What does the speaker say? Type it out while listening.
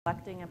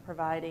collecting and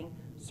providing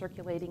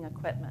circulating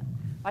equipment.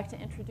 I'd like to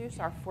introduce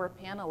our 4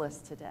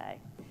 panelists today.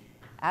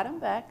 Adam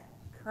Beck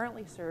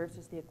currently serves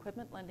as the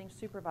Equipment Lending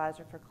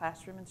Supervisor for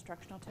Classroom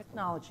Instructional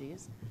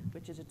Technologies,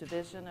 which is a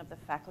division of the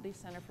Faculty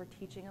Center for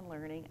Teaching and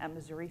Learning at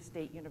Missouri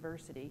State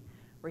University,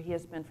 where he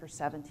has been for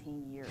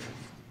 17 years.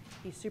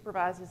 He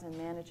supervises and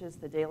manages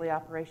the daily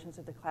operations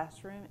of the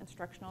Classroom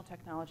Instructional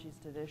Technologies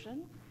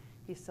Division.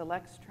 He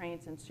selects,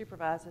 trains, and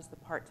supervises the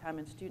part-time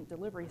and student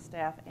delivery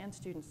staff and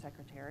student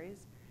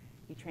secretaries.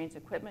 He trains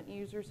equipment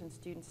users and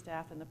student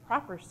staff in the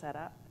proper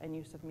setup and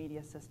use of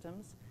media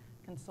systems,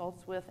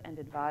 consults with and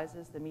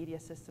advises the media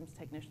systems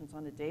technicians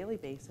on a daily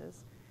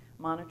basis,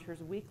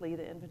 monitors weekly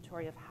the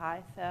inventory of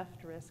high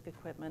theft risk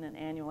equipment and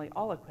annually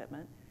all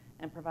equipment,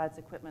 and provides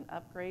equipment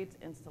upgrades,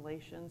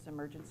 installations,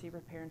 emergency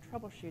repair, and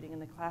troubleshooting in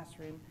the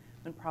classroom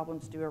when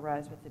problems do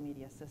arise with the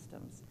media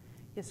systems.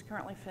 He is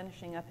currently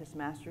finishing up his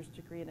master's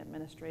degree in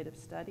administrative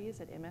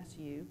studies at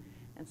MSU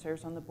and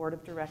serves on the board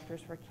of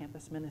directors for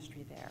campus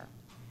ministry there.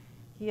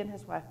 He and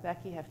his wife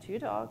Becky have 2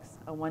 dogs,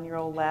 a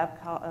 1-year-old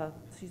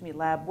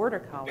lab border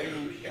collie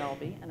named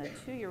Shelby and a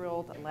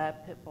 2-year-old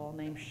lab pit bull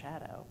named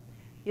Shadow.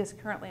 He is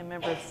currently a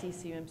member of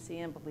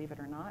CCUMC, and believe it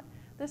or not,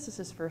 this is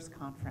his first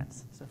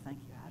conference, so thank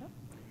you, Adam.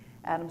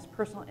 Adam's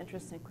personal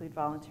interests include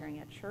volunteering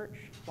at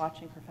church,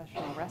 watching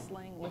professional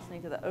wrestling,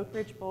 listening to the Oak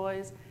Ridge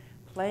Boys,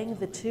 playing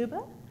the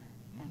tuba,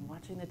 and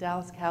watching the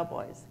Dallas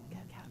Cowboys. Go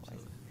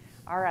Cowboys.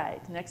 All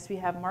right, next we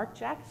have Mark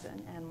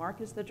Jackson, and Mark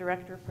is the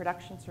Director of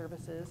Production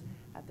Services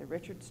at the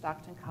Richard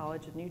Stockton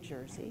College of New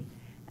Jersey.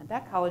 And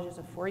that college is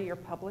a 4-year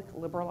public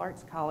liberal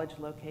arts college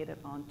located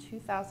on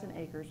 2,000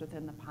 acres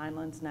within the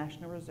Pinelands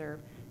National Reserve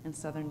in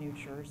southern New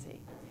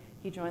Jersey.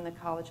 He joined the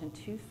college in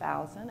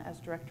 2000 as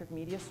Director of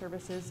Media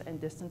Services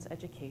and Distance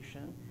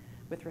Education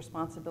with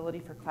responsibility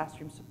for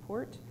classroom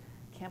support,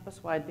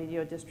 campus-wide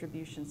video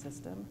distribution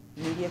system,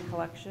 media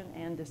collection,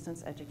 and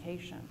distance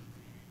education.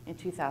 In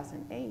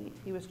 2008,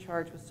 he was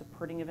charged with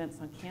supporting events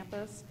on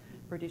campus,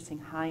 producing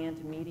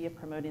high-end media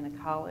promoting the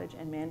college,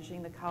 and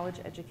managing the college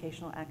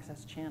educational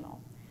access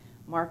channel.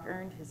 Mark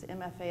earned his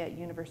MFA at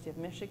University of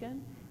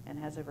Michigan and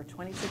has over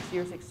 26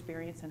 years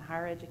experience in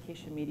higher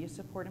education media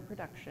support and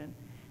production,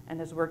 and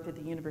has worked at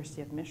the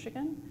University of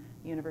Michigan,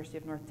 University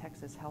of North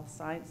Texas Health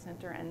Science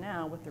Center, and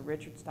now with the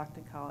Richard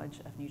Stockton College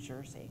of New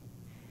Jersey.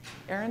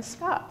 Erin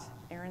Scott.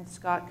 Erin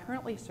Scott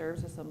currently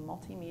serves as the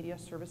Multimedia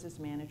Services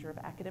Manager of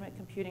Academic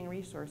Computing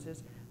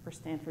Resources for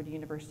Stanford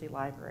University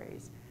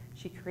Libraries.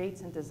 She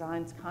creates and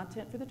designs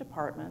content for the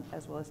department,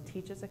 as well as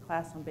teaches a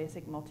class on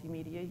basic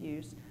multimedia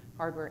use,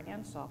 hardware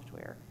and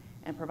software,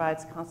 and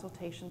provides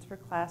consultations for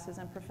classes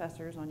and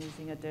professors on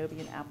using Adobe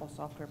and Apple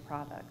software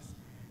products.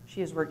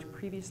 She has worked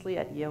previously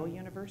at Yale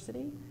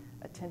University,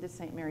 attended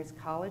St. Mary's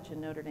College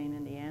in Notre Dame,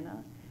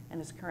 Indiana, and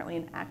is currently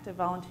an active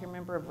volunteer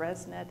member of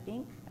ResNet,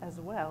 Inc.,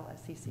 as well as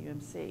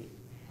CCUMC.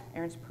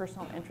 Erin's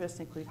personal interests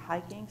include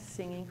hiking,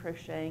 singing,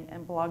 crocheting,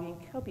 and blogging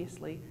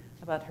copiously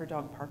about her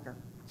dog, Parker.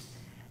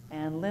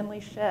 And Lindley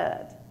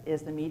Shedd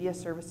is the Media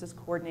Services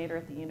Coordinator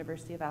at the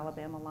University of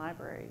Alabama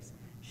Libraries.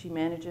 She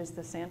manages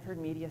the Stanford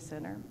Media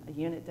Center, a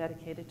unit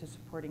dedicated to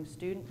supporting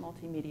student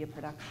multimedia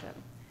production.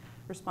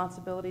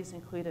 Responsibilities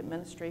include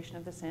administration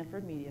of the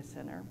Stanford Media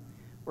Center,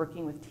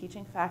 working with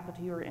teaching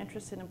faculty who are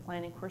interested in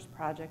planning course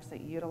projects that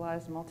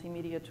utilize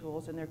multimedia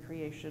tools in their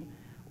creation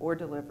or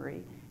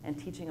delivery, and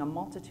teaching a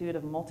multitude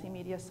of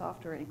multimedia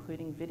software,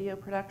 including video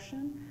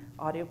production,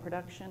 audio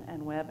production,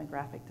 and web and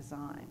graphic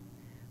design.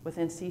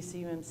 Within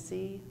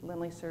CCUMC,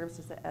 Lindley serves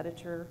as the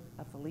editor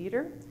of The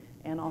Leader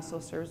and also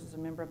serves as a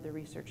member of the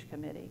research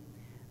committee.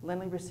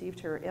 Lindley received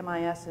her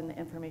MIS in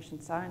Information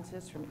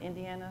Sciences from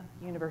Indiana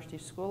University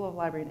School of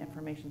Library and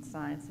Information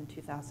Science in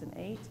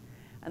 2008,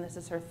 and this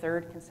is her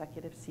 3rd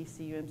consecutive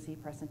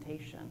CCUMC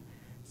presentation.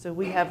 So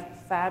we have a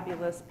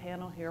fabulous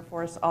panel here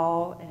for us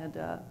all, and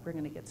we're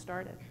going to get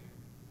started.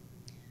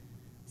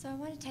 So I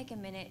want to take a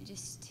minute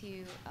just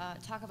to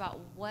talk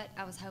about what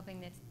I was hoping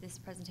that this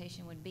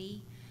presentation would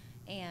be.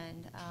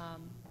 And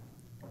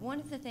one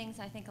of the things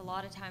I think a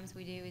lot of times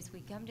we do is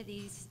we come to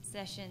these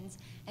sessions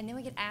and then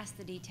we get asked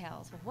the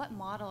details. Well, what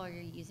model are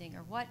you using,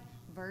 or what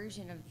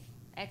version of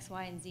X,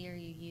 Y, and Z are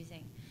you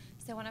using?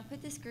 So when I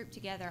put this group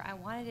together, I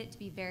wanted it to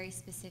be very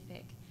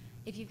specific.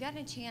 If you've gotten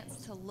a chance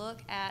to look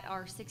at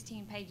our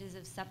 16 pages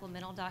of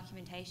supplemental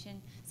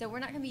documentation, so we're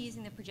not going to be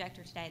using the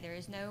projector today. There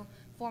is no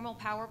formal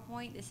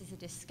PowerPoint. This is a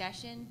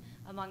discussion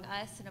among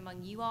us and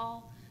among you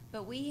all.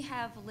 But we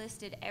have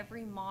listed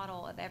every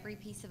model of every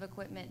piece of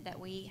equipment that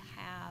we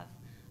have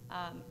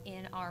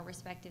in our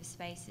respective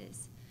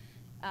spaces.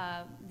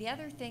 The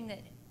other thing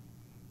that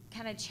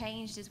kind of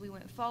changed as we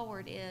went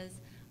forward is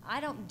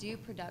I don't do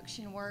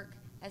production work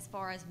as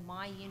far as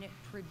my unit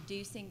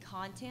producing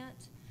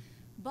content.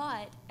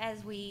 But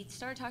as we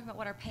started talking about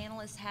what our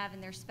panelists have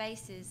in their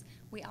spaces,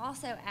 we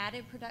also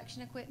added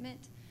production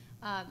equipment.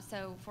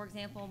 So for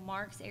example,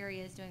 Mark's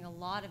area is doing a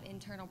lot of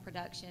internal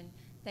production.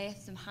 They have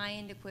some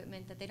high-end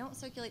equipment that they don't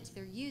circulate to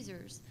their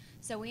users.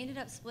 So we ended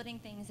up splitting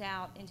things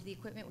out into the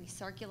equipment we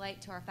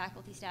circulate to our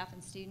faculty, staff,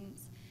 and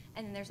students,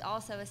 And then there's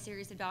also a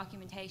series of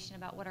documentation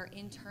about what our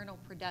internal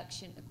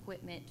production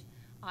equipment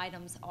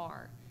items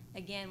are.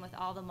 Again, with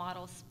all the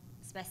model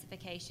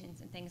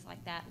specifications and things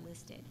like that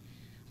listed.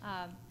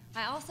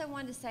 I also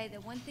wanted to say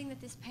that one thing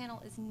that this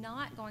panel is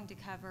not going to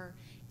cover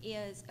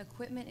is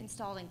equipment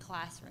installed in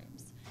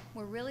classrooms.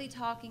 We're really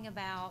talking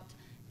about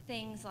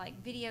things like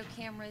video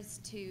cameras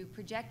to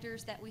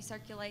projectors that we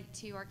circulate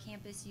to our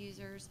campus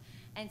users.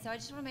 And so I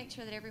just want to make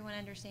sure that everyone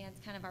understands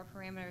kind of our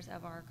parameters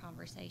of our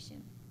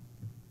conversation.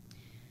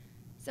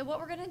 So what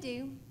we're going to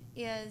do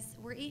is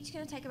we're each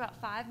going to take about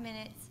 5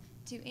 minutes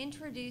to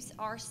introduce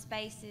our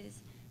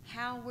spaces,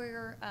 how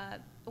we're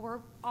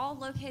all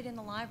located in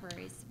the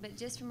libraries, but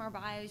just from our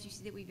bios, you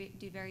see that we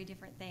do very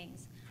different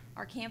things.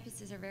 Our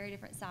campuses are very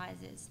different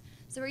sizes.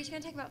 So we're each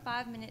going to take about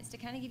 5 minutes to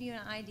kind of give you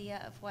an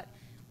idea of what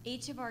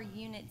each of our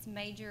units'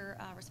 major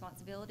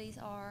responsibilities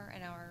are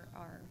and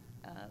our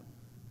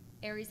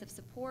areas of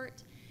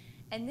support.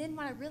 And then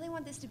what I really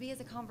want this to be is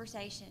a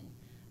conversation.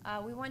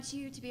 We want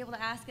you to be able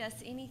to ask us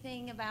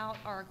anything about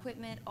our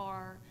equipment,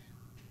 our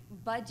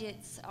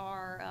budgets,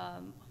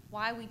 our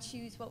why we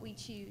choose what we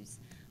choose.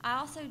 I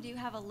also do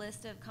have a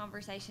list of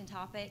conversation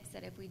topics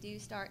that if we do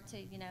start to,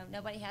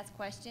 nobody has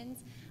questions,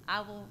 I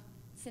will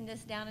send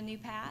us down a new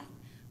path.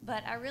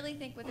 But I really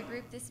think with a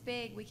group this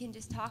big, we can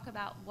just talk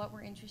about what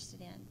we're interested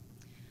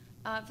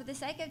in. For the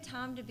sake of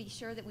time, to be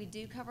sure that we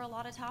do cover a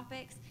lot of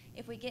topics,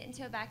 if we get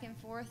into a back and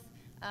forth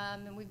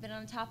and we've been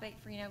on a topic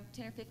for 10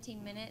 or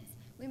 15 minutes,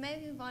 we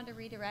may move on to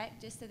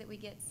redirect just so that we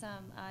get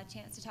some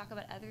chance to talk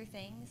about other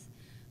things.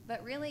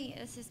 But really,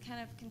 this is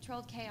kind of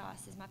controlled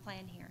chaos is my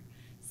plan here.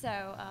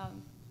 So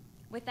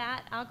with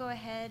that, I'll go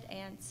ahead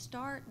and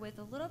start with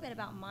a little bit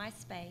about my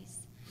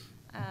space.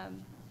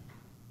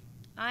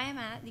 I am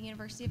at the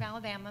University of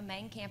Alabama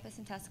main campus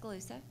in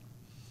Tuscaloosa.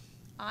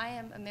 I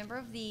am a member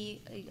of the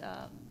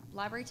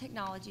Library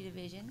Technology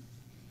Division,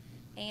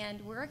 and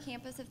we're a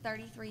campus of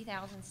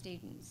 33,000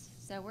 students.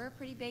 So we're a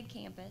pretty big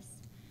campus.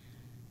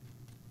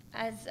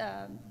 As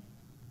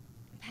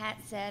Pat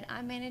said,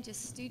 I manage a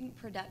student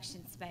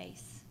production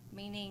space,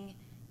 meaning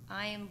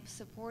I am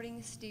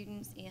supporting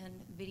students in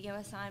video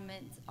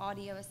assignments,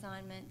 audio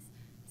assignments.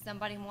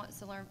 Somebody wants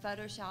to learn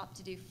Photoshop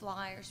to do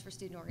flyers for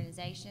student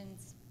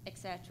organizations,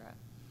 etc.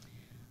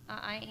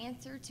 I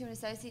answer to an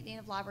Associate Dean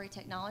of Library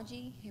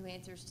Technology, who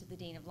answers to the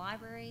Dean of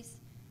Libraries,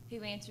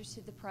 who answers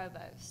to the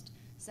Provost.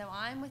 So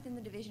I'm within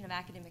the Division of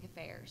Academic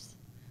Affairs.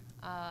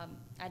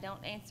 I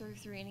don't answer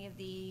through any of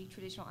the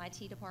traditional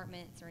IT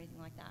departments or anything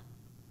like that.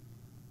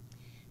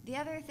 The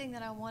other thing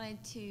that I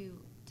wanted to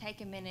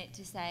take a minute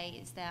to say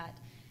is that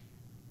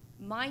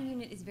my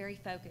unit is very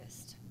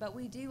focused, but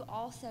we do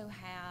also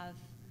have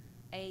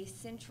a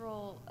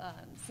central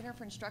Center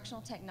for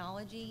Instructional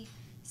Technology.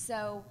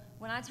 So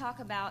when I talk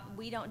about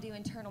we don't do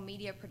internal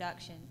media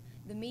production,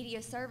 the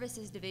Media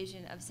Services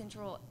Division of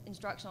Central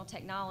Instructional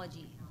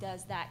Technology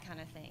does that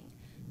kind of thing.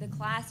 The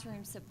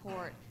classroom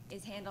support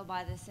is handled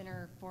by the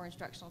Center for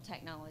Instructional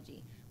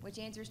Technology, which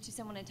answers to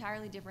someone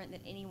entirely different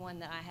than anyone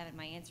that I have in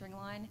my answering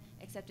line,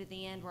 except at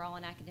the end we're all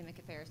in academic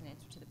affairs and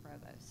answer to the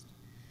provost.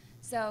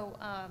 So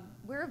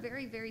we're a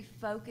very, very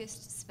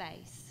focused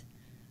space.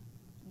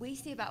 We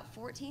see about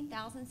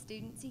 14,000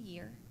 students a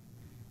year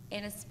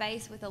in a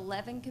space with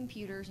 11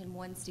 computers and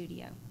 1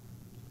 studio.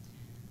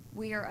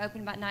 We are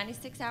open about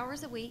 96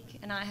 hours a week,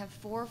 and I have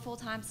 4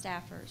 full-time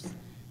staffers.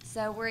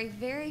 So we're a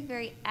very,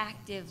 very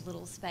active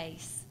little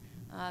space,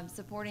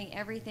 supporting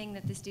everything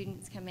that the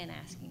students come in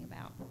asking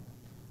about.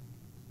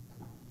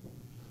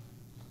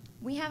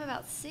 We have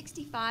about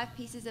 65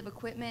 pieces of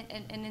equipment,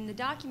 and in the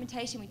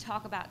documentation we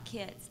talk about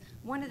kits.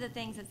 One of the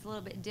things that's a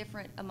little bit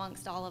different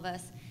amongst all of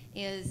us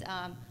is,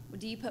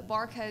 do you put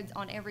barcodes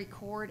on every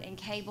cord and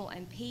cable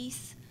and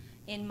piece?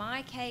 In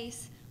my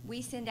case,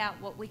 we send out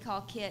what we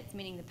call kits,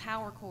 meaning the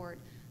power cord,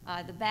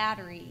 the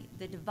battery,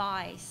 the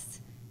device,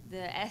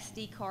 the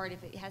SD card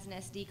if it has an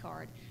SD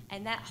card,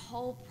 and that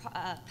whole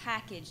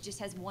package just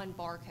has one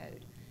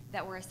barcode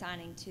that we're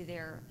assigning to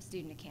their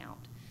student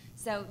account.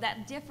 So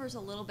that differs a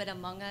little bit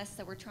among us,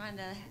 so we're trying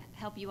to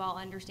help you all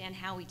understand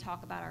how we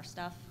talk about our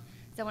stuff.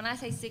 So when I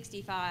say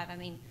 65, I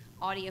mean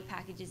audio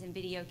packages and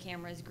video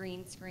cameras,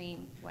 green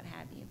screen, what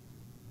have you.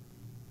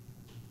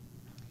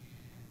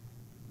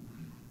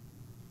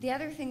 The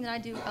other thing that I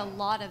do a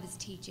lot of is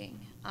teaching.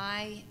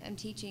 I am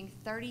teaching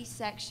 30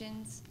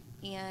 sections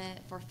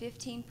for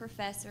 15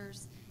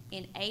 professors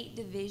in 8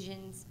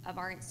 divisions of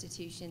our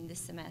institution this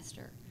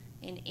semester,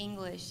 in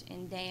English,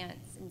 in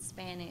dance, in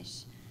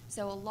Spanish.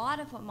 So a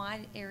lot of what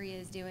my area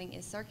is doing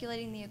is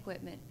circulating the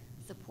equipment,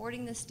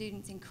 supporting the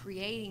students in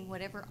creating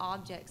whatever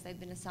objects they've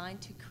been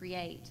assigned to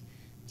create,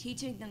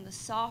 teaching them the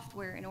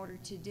software in order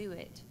to do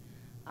it,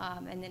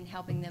 and then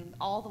helping them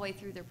all the way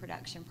through their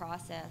production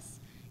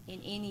process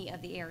in any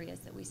of the areas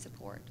that we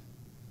support.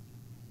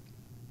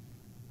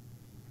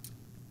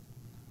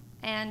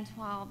 And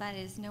while that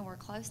is nowhere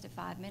close to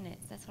 5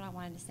 minutes, that's what I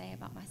wanted to say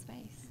about my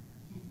space.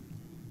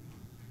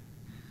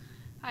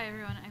 Hi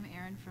everyone, I'm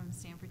Erin from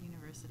Stanford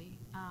University.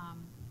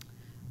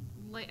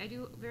 I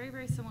do very,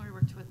 very similar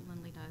work to what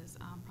Lindley does.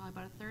 Probably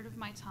about a third of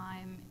my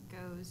time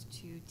goes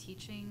to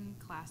teaching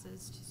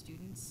classes to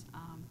students.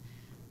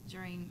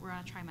 We're on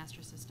a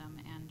trimester system,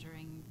 and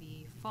during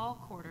the fall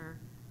quarter,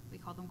 we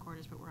call them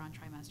quarters, but we're on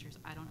trimesters.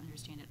 I don't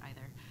understand it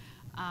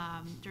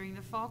either. During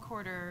the fall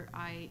quarter,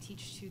 I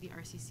teach to the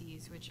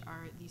RCCs, which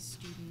are the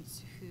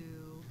students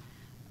who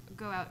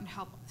go out and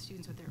help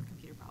students with their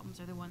computer problems.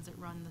 They're the ones that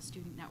run the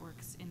student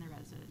networks in their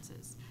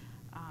residences.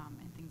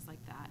 And things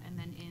like that. And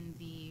then in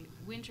the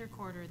winter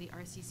quarter, the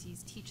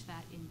RCCs teach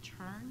that in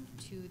turn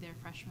to their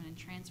freshmen and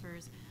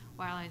transfers,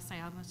 while I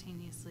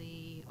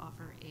simultaneously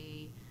offer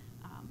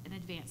an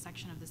advanced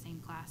section of the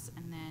same class.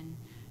 And then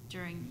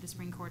during the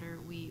spring quarter,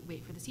 we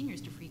wait for the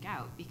seniors to freak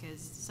out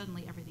because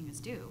suddenly everything is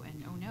due,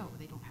 and oh no,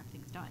 they don't have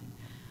things done.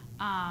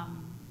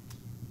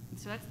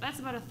 So that's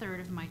about a third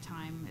of my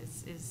time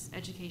is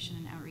education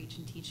and outreach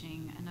and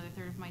teaching. Another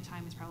third of my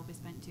time is probably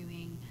spent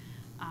doing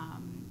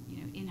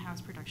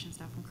in-house production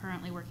stuff. I'm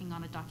currently working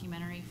on a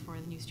documentary for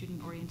the new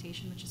student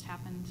orientation that just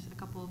happened a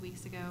couple of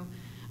weeks ago.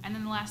 And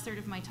then the last third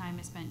of my time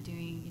is spent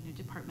doing,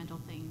 departmental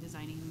things,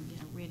 designing,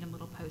 random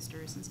little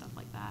posters and stuff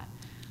like that.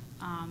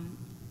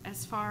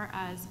 As far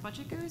as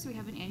budget goes, we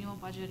have an annual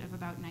budget of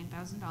about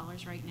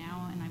 $9,000 right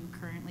now, and I'm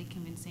currently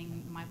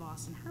convincing my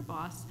boss and her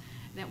boss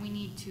that we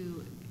need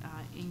to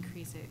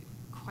increase it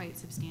quite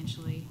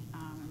substantially.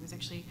 It was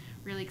actually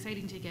really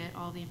exciting to get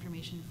all the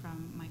information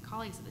from my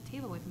colleagues at the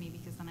table with me,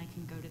 because then I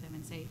can go to them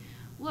and say,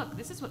 look,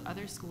 this is what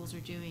other schools are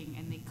doing,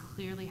 and they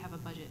clearly have a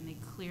budget, and they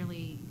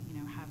clearly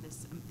have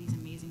these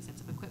amazing sets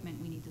of equipment.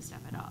 We need to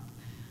step it up.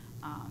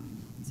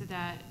 So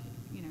that,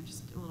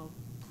 just a little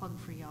plug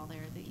for y'all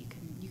there, that you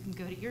can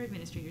go to your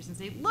administrators and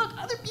say, look,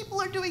 other people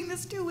are doing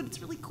this too, and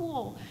it's really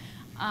cool.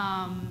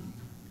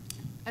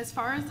 As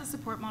far as the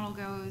support model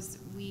goes,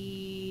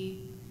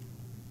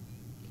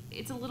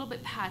 it's a little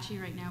bit patchy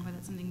right now, but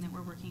that's something that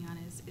we're working on,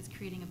 is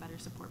creating a better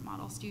support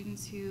model.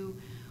 Students who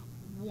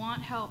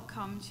want help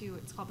come to,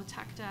 it's called the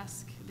tech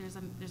desk. There's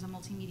a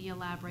multimedia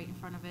lab right in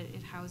front of it.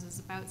 It houses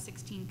about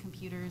 16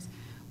 computers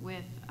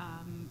with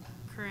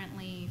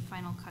currently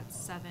Final Cut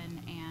 7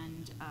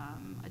 and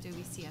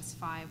Adobe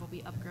CS5. We'll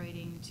be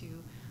upgrading to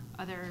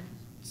other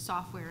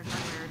software and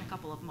hardware in a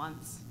couple of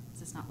months.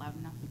 Is this not loud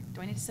enough? Do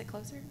I need to sit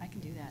closer? I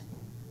can do that.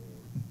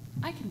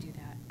 I can do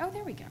that. Oh,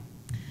 there we go.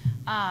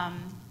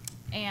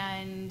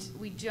 And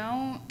we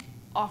don't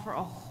offer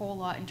a whole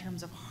lot in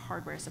terms of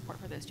hardware support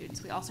for those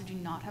students. We also do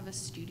not have a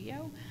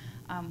studio.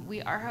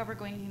 We are, however,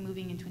 going to be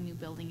moving into a new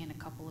building in a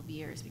couple of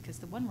years, because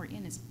the one we're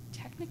in is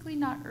technically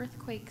not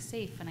earthquake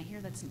safe, and I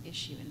hear that's an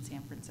issue in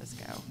San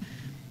Francisco.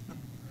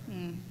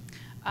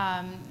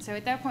 So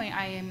at that point,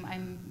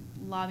 I'm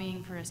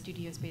lobbying for a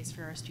studio space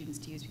for our students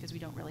to use, because we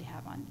don't really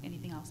have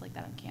anything else like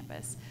that on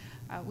campus.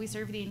 We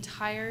serve the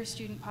entire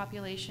student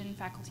population.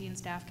 Faculty and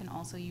staff can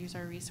also use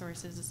our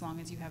resources as long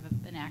as you have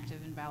an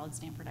active and valid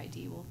Stanford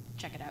ID. We'll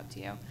check it out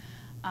to you.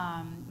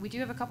 We do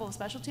have a couple of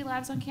specialty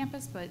labs on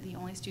campus, but the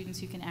only students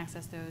who can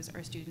access those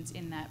are students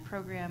in that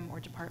program or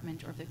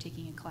department, or if they're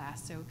taking a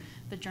class. So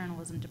the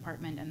journalism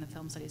department and the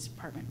film studies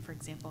department, for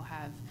example,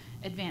 have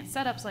advanced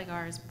setups like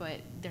ours,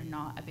 but they're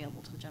not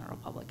available to the general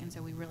public. And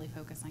so we really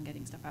focus on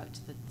getting stuff out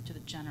to the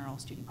general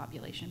student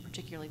population,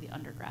 particularly the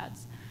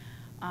undergrads.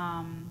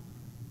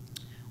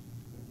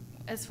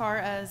 As far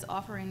as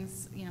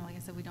offerings, like I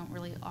said, we don't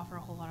really offer a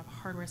whole lot of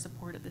hardware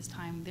support at this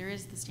time. There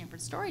is the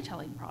Stanford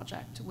Storytelling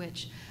Project,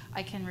 which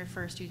I can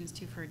refer students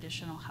to for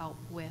additional help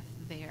with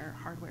their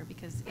hardware,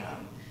 because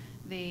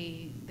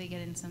they get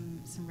in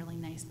some really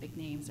nice big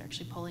names. They're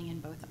actually pulling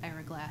in both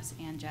Ira Glass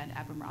and Jad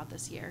Abumrad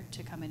this year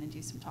to come in and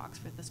do some talks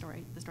for the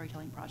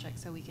Storytelling Project,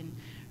 so we can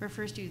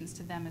refer students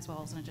to them as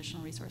well as an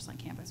additional resource on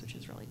campus, which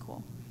is really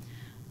cool.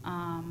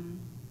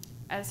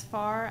 As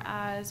far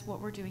as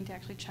what we're doing to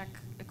actually check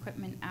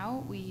equipment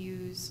out, we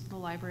use the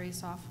library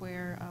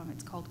software.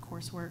 It's called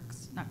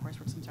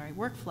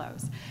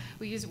Workflows.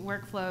 We use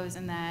Workflows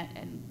in that,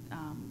 and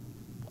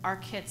our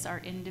kits are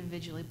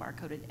individually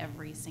barcoded,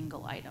 every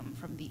single item,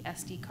 from the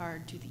SD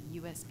card to the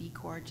USB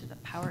cord to the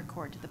power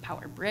cord to the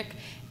power brick.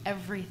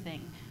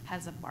 Everything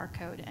has a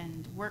barcode,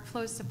 and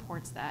Workflows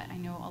supports that. I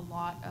know a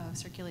lot of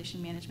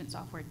circulation management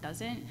software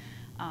doesn't.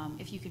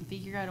 If you can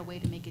figure out a way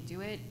to make it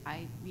do it,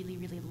 I really,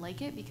 really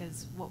like it,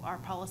 because what our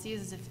policy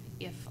is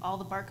if all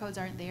the barcodes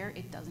aren't there,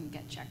 it doesn't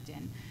get checked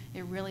in.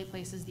 It really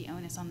places the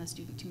onus on the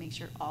student to make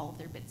sure all of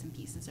their bits and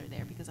pieces are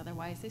there, because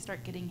otherwise they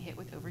start getting hit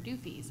with overdue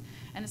fees.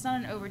 And it's not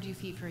an overdue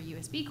fee for a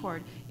USB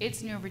cord,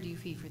 it's an overdue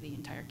fee for the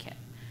entire kit.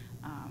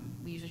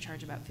 We usually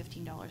charge about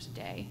 $15 a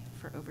day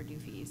for overdue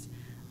fees.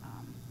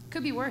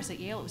 Could be worse. At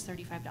Yale, it was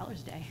 $35 a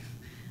day.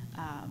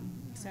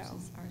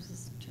 Ours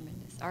is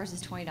tremendous. Ours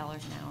is $20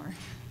 an hour.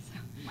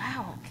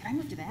 Wow, can I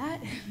move to that?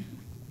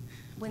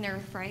 When they're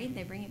afraid,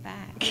 they bring it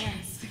back.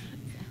 Yes.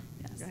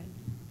 Yes. Go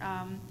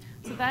ahead.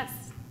 So that's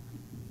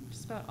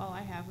just about all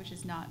I have, which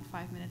is not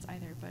 5 minutes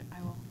either, but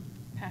I will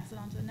pass it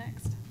on to the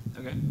next.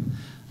 Okay.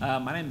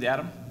 My name is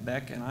Adam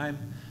Beck, and I'm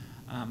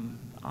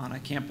on a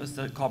campus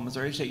called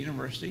Missouri State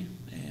University,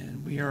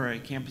 and we are a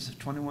campus of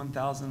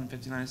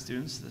 21,059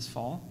 students this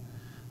fall.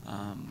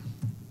 I'm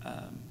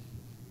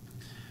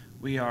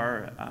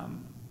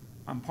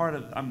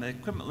the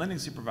equipment lending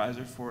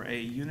supervisor for a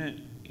unit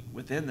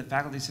within the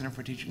Faculty Center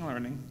for Teaching and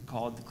Learning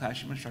called the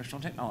Classroom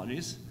Instructional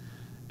Technologies.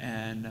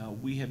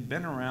 And we have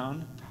been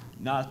around,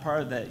 not as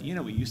part of that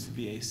unit. We used to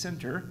be a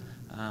center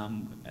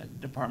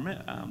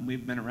department.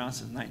 We've been around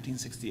since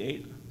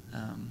 1968.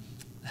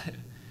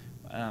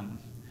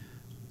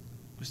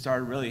 We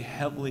started really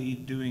heavily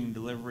doing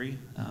delivery.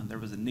 There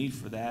was a need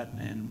for that,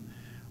 and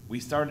we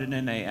started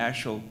in a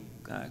actual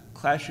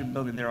classroom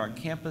building there on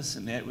campus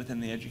and within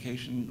the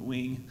education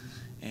wing,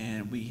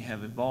 and we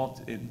have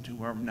evolved into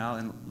where we're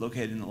now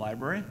located in the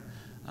library.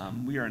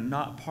 We are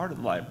not part of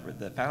the library.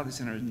 The Faculty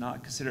Center is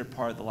not considered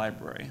part of the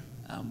library.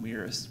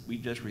 We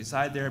just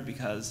reside there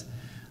because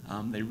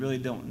they really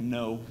don't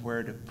know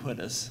where to put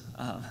us,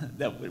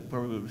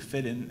 where we would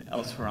fit in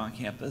elsewhere on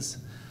campus.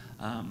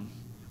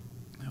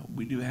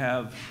 We do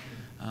have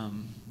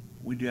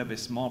a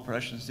small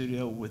production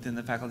studio within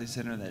the Faculty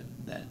Center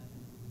that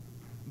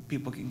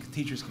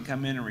teachers can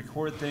come in and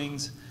record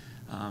things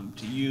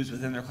to use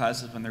within their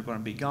classes when they're going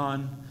to be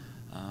gone.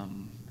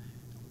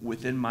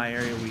 Within my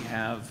area, we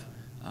have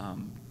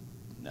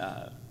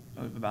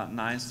about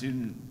 9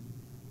 student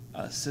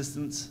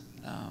assistants,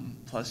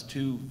 plus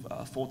 2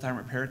 full-time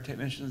repair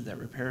technicians that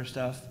repair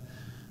stuff.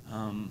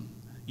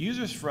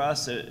 Users for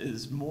us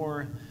is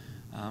more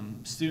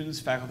students,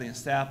 faculty, and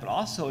staff, but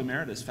also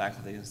emeritus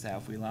faculty and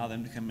staff. We allow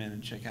them to come in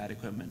and check out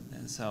equipment.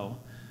 And so,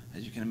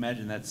 as you can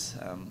imagine, that's,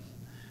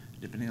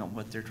 depending on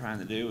what they're trying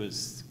to do,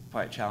 is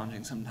quite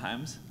challenging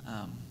sometimes.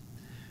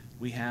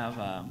 We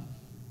have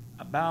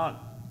about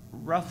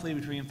roughly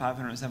between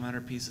 500 and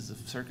 700 pieces of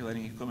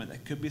circulating equipment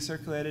that could be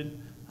circulated.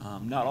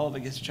 Not all of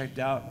it gets checked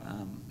out.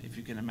 If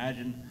you can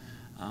imagine,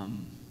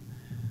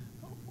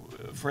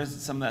 for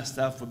instance, some of that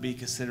stuff would be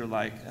considered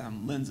like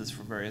lenses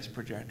for various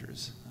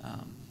projectors.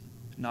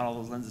 Not all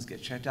those lenses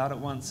get checked out at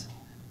once.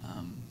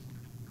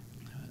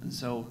 And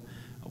so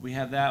we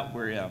have that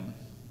where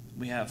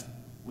we have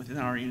within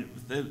our unit,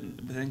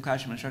 within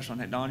Classroom Instructional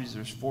Technologies,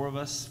 there's 4 of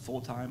us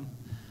full-time.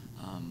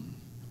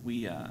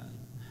 We're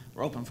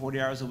open 40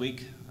 hours a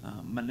week,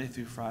 Monday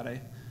through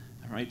Friday,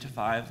 from 8 to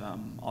 5,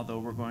 although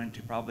we're going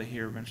to probably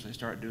here eventually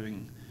start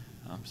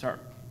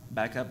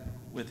back up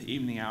with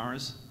evening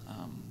hours.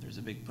 There's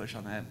a big push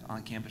on that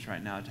on campus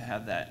right now to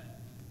have that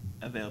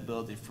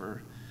availability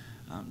for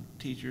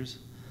teachers.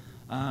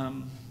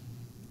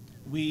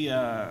 We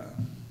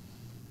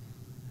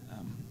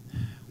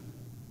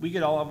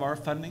get all of our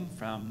funding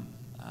from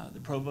the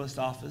provost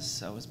office,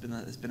 so it's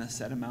been a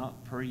set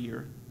amount per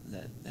year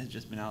that has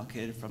just been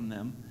allocated from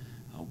them.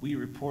 We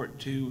report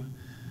to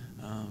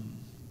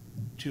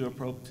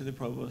the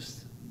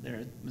provost there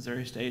at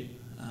Missouri State,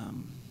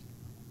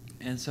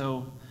 and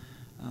so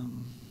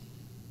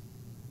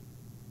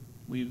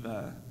we've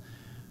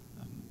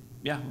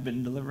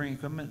been delivering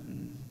equipment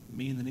and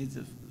meeting the needs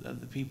of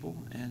the people,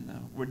 and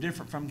we're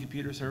different from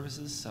computer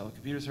services. So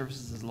computer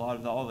services is a lot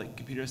of all the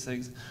computer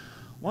things.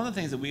 One of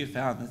the things that we have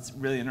found that's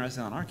really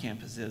interesting on our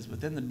campus is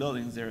within the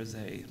buildings there is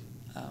a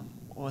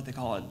what they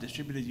call a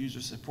distributed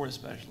user support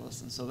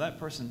specialist, and so that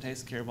person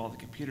takes care of all the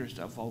computer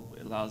stuff while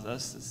it allows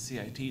us as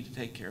CIT to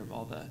take care of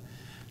all the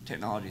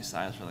technology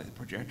sides for like the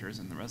projectors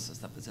and the rest of the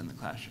stuff that's in the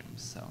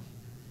classrooms. So.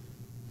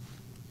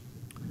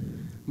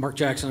 Mark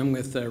Jackson, I'm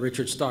with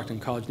Richard Stockton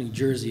College, New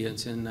Jersey.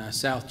 It's in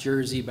South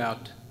Jersey,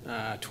 about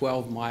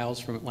 12 miles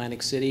from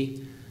Atlantic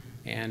City,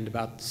 and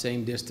about the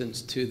same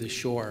distance to the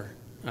shore.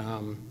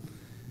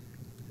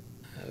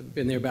 I've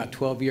been there about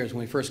 12 years. When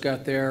we first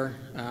got there,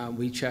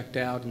 we checked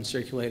out and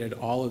circulated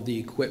all of the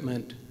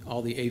equipment,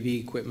 all the AV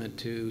equipment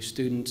to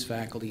students,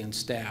 faculty, and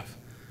staff,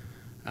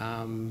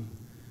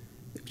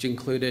 which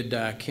included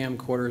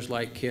camcorders,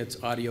 light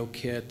kits, audio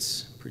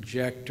kits,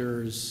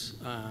 projectors,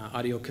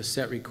 audio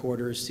cassette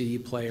recorders, CD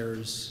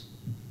players,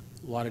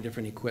 a lot of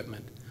different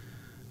equipment.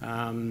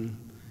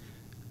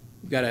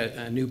 We've got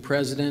a new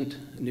president,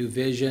 a new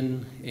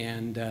vision,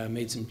 and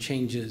made some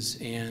changes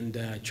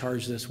and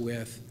charged us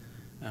with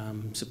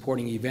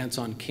supporting events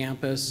on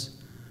campus,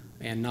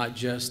 and not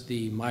just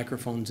the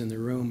microphones in the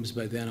rooms,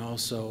 but then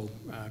also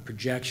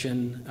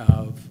projection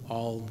of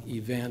all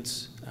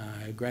events.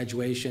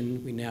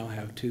 Graduation, we now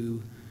have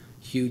 2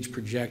 huge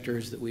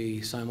projectors that we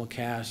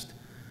simulcast.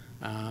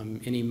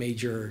 Any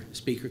major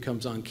speaker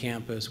comes on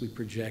campus, we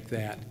project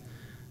that.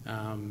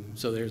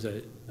 So there's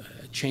a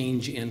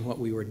change in what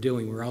we were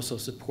doing. We're also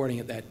supporting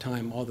at that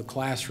time all the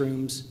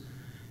classrooms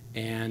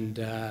and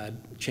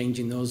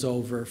changing those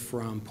over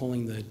from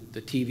pulling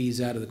the TVs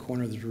out of the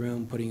corner of the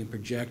room, putting in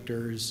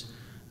projectors,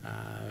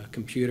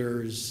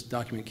 computers,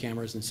 document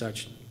cameras and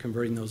such,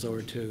 converting those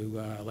over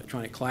to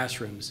electronic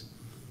classrooms.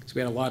 So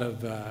we had a lot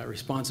of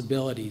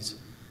responsibilities.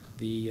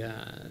 The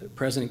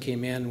president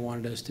came in and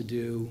wanted us to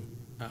do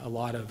a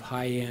lot of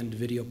high-end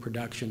video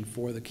production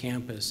for the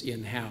campus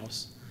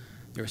in-house.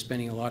 They were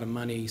spending a lot of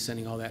money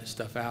sending all that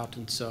stuff out,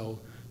 and so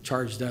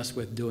charged us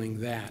with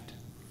doing that.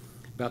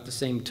 About the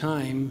same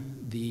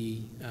time,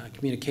 the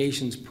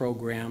communications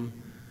program,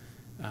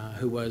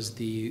 who was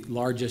the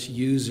largest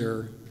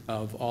user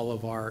of all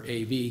of our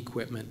AV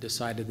equipment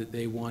decided that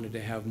they wanted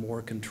to have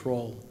more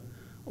control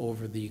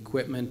over the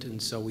equipment,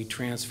 and so we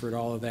transferred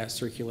all of that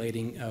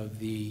circulating of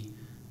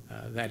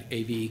that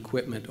AV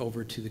equipment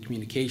over to the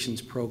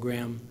communications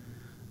program.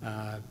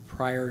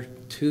 Prior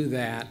to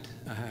that,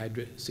 I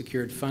had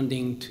secured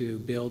funding to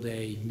build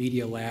a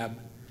media lab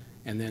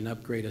and then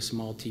upgrade a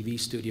small TV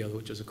studio,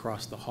 which was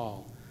across the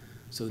hall.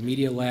 So the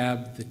media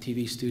lab, the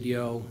TV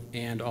studio,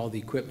 and all the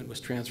equipment was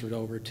transferred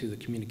over to the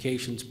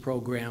communications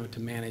program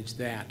to manage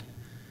that.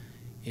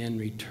 In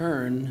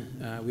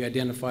return, we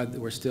identified that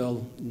there were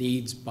still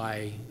needs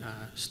by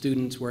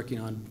students working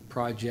on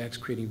projects,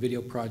 creating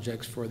video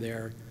projects for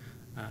their,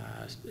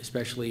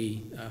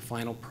 especially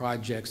final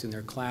projects in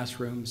their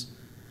classrooms.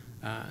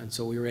 And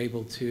so we were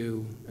able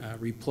to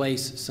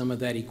replace some of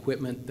that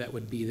equipment that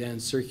would be then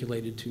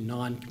circulated to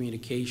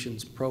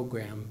non-communications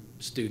program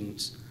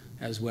students,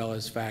 as well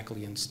as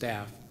faculty and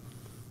staff.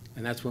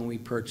 And that's when we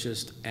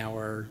purchased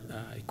our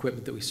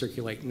equipment that we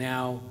circulate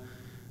now.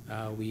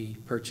 We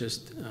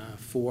purchased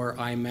 4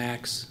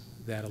 iMacs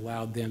that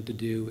allowed them to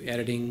do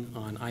editing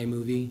on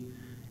iMovie,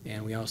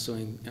 and we also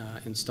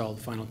installed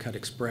Final Cut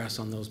Express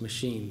on those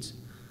machines.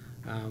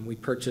 We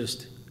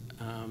purchased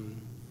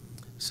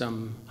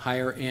some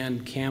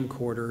higher-end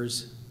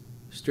camcorders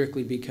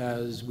strictly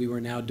because we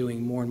were now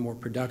doing more and more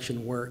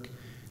production work,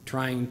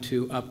 trying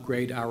to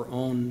upgrade our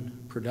own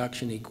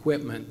production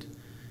equipment.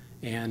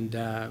 And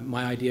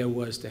my idea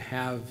was to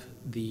have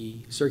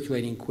the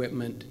circulating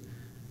equipment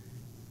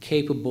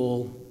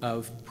capable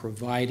of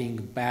providing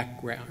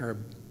background or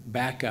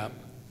backup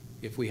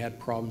if we had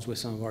problems with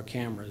some of our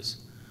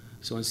cameras.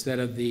 So instead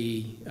of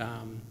the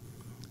 $100,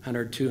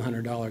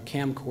 $200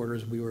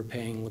 camcorders, we were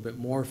paying a little bit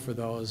more for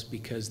those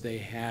because they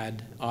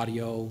had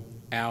audio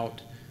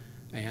out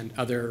and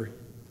other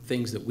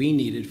things that we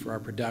needed for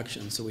our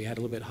production. So we had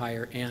a little bit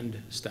higher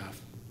end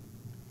stuff.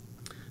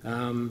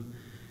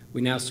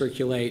 We now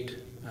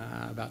circulate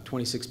about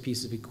 26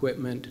 pieces of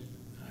equipment,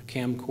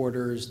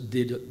 camcorders,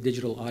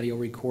 digital audio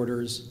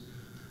recorders.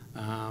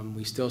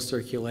 We still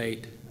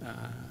circulate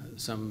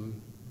some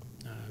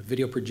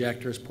video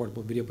projectors,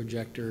 portable video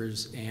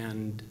projectors,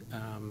 and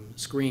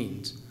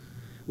screens.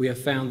 We have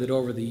found that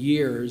over the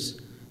years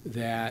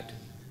that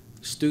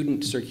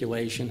student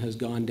circulation has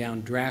gone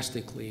down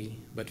drastically,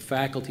 but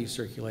faculty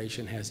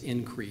circulation has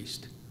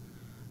increased.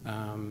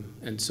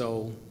 And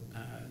so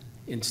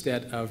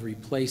instead of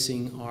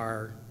replacing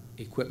our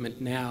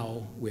equipment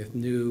now with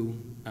new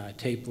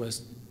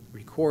tapeless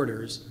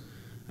recorders,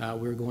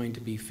 we're going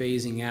to be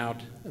phasing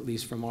out, at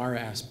least from our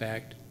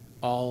aspect,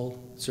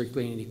 all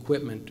circulating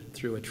equipment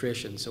through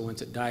attrition. So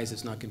once it dies,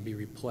 it's not going to be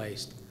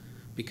replaced,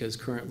 because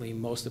currently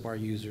most of our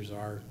users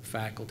are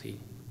faculty.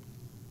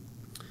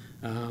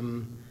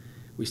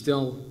 We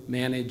still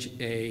manage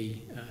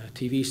a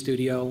TV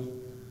studio.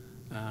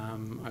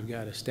 I've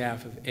got a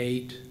staff of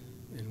 8,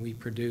 and we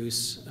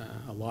produce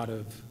a lot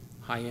of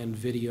high-end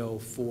video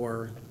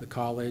for the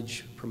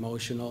college,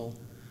 promotional,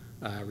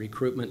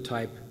 recruitment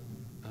type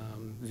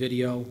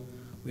video.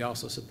 We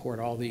also support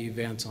all the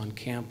events on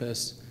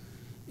campus.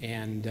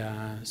 And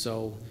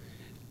so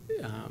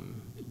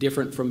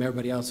different from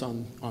everybody else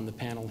on the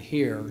panel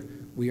here,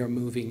 we are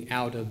moving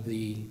out of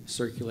the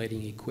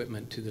circulating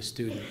equipment to the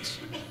students.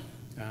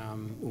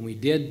 When we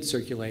did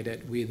circulate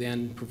it, we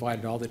then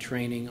provided all the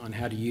training on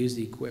how to use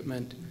the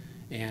equipment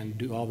and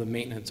do all the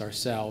maintenance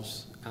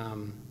ourselves.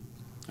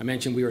 I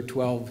mentioned we were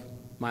 12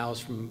 miles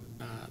from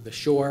the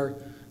shore,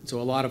 so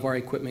a lot of our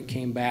equipment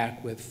came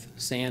back with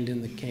sand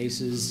in the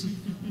cases.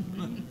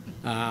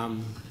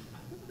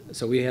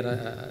 So we had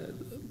a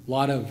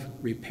lot of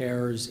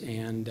repairs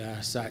and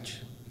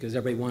such, because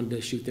everybody wanted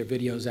to shoot their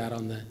videos out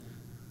on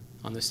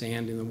the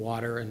sand in the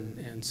water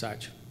and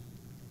such.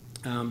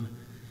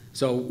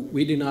 So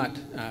we do not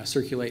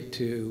circulate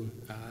to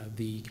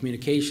the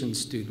communications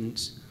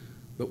students,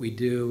 but we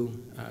do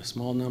a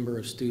small number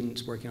of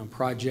students working on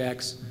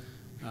projects.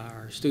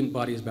 Our student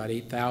body is about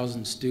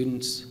 8,000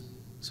 students,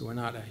 so we're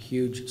not a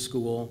huge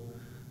school.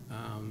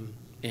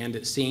 And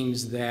it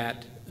seems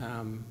that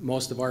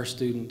most of our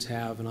students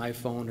have an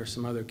iPhone or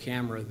some other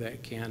camera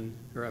that can,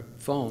 or a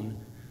phone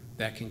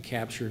that can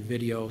capture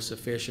video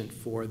sufficient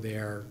for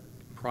their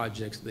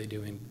projects they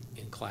do in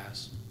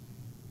class.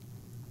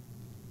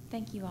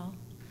 Thank you all.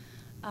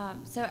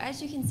 So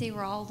as you can see,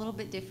 we're all a little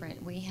bit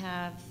different. We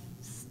have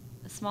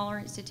a smaller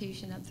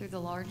institution up through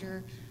the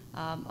larger.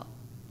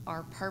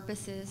 Our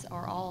purposes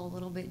are all a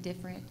little bit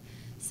different.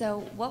 So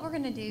what we're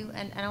going to do,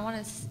 and I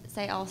want to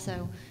say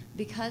also,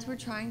 because we're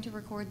trying to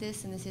record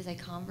this and this is a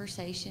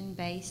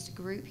conversation-based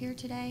group here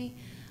today,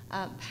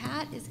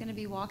 Pat is going to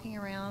be walking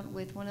around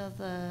with one of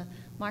the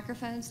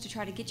microphones to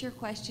try to get your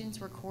questions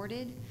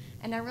recorded.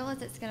 And I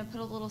realize it's going to put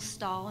a little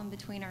stall in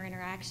between our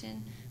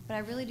interaction, but I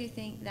really do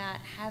think that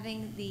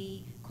having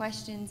the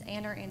questions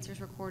and our answers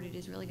recorded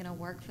is really going to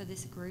work for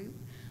this group.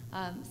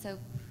 So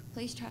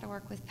please try to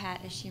work with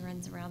Pat as she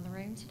runs around the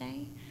room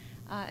today.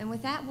 And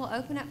with that, we'll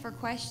open up for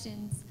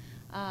questions.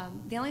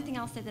 The only thing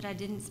I'll say that I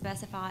didn't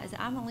specify is that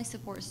I'm only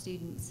support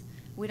students.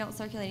 We don't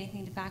circulate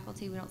anything to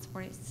faculty. We don't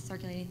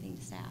circulate anything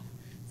to staff.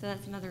 So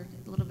that's another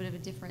little bit of a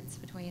difference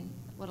between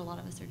what a lot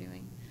of us are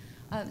doing.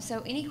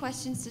 So any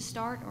questions to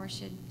start, or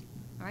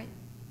all right?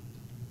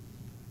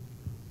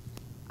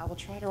 I will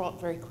try to roll up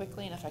very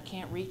quickly, and if I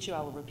can't reach you,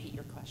 I will repeat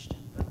your question.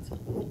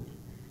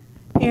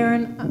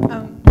 Erin,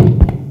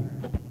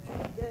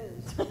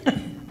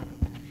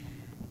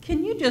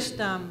 can you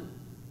just,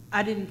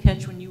 I didn't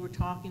catch when you were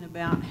talking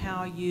about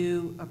how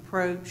you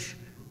approach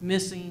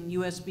missing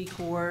USB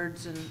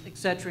cords and et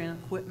cetera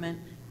and equipment.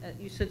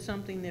 You said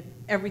something that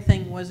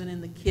everything wasn't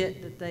in the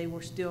kit, that they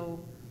were still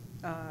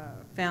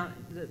found,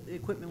 that the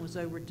equipment was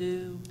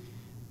overdue.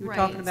 You were Right,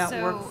 talking about so-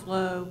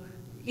 workflow.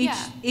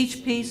 Yeah.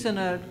 Each piece in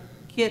a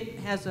kit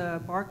has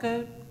a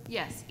barcode?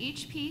 Yes,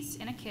 each piece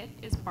in a kit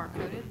is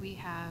barcoded. We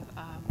have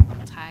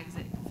little tags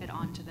that fit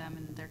onto them,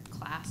 and they're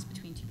clasped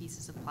between two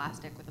pieces of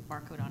plastic with a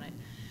barcode on it.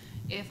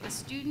 If a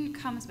student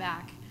comes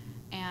back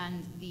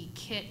and the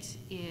kit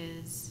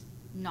is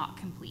not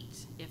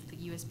complete, if the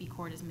USB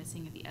cord is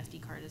missing, if the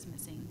SD card is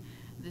missing,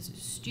 the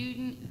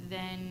student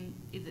then,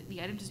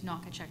 the item does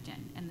not get checked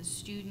in, and the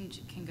student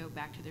can go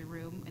back to their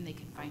room and they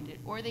can find it,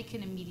 or they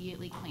can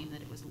immediately claim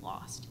that it was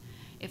lost.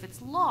 If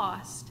it's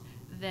lost,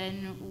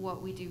 then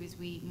what we do is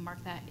we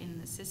mark that in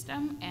the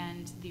system,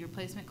 and the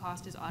replacement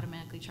cost is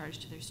automatically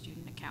charged to their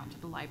student account at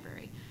the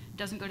library. It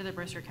doesn't go to their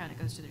bursar account, it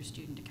goes to their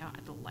student account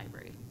at the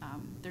library.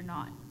 They're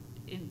not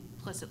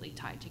implicitly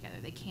tied together.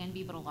 They can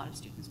be, but a lot of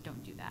students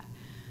don't do that.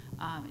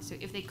 So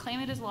if they claim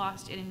it is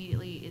lost, it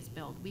immediately is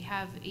billed. We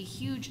have a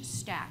huge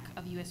stack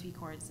of USB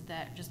cords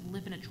that just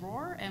live in a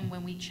drawer, and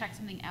when we check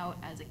something out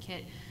as a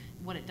kit,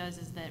 what it does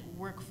is that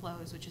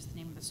Workflows, which is the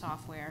name of the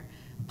software,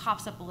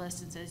 pops up a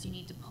list and says you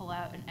need to pull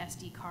out an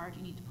SD card,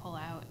 you need to pull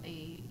out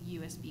a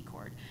USB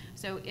cord.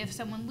 So if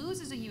someone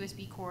loses a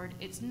USB cord,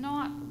 it's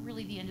not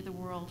really the end of the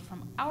world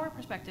from our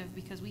perspective,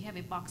 because we have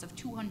a box of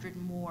 200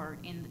 more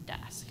in the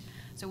desk.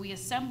 So we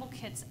assemble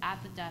kits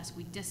at the desk,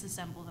 we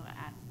disassemble them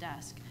at the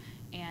desk.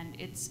 And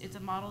it's a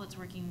model that's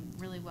working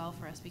really well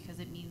for us, because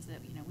it means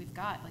that, you know, we've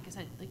got, like I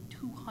said, like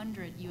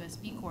 200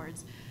 USB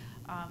cords.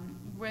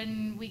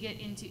 When we get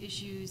into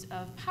issues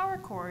of power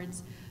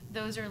cords,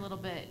 those are a little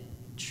bit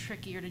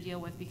trickier to deal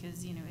with,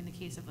 because, you know, in the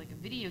case of like a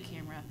video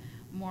camera,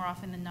 more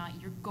often than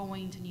not, you're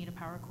going to need a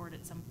power cord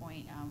at some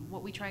point.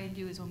 What we try and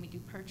do is when we do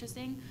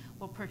purchasing,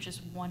 we'll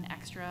purchase one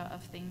extra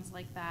of things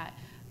like that.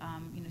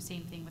 You know,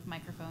 same thing with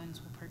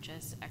microphones, we'll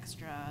purchase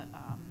extra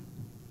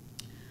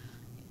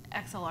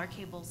XLR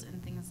cables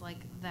and things like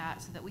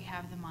that, so that we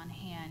have them on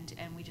hand,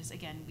 and we just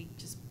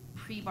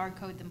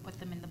pre-barcode them, put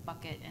them in the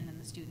bucket, and then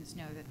the students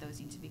know that those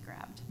need to be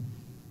grabbed.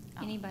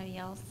 Anybody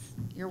else?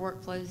 Your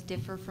workflows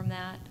differ from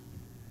that?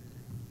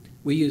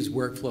 We use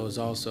Workflows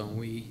also, and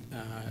we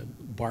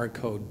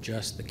barcode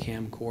just the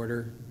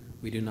camcorder.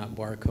 We do not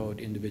barcode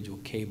individual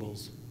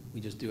cables.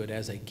 We just do it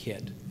as a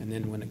kit. And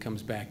then when it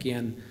comes back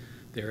in,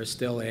 there is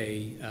still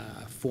a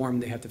form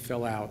they have to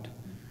fill out.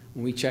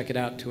 When we check it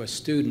out to a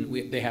student,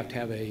 they have to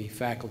have a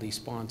faculty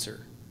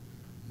sponsor.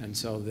 And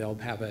so they'll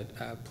have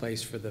a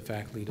place for the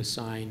faculty to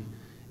sign,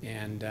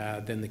 and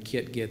then the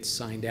kit gets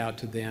signed out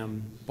to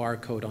them,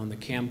 barcode on the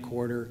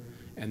camcorder,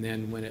 and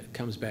then when it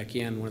comes back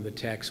in, one of the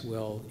techs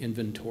will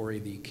inventory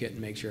the kit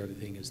and make sure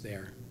everything is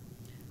there.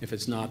 If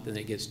it's not, then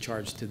it gets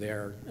charged to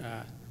their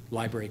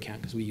library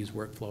account, because we use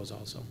Workflows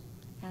also.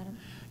 Adam?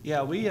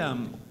 Yeah, we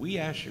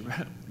actually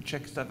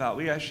check stuff out.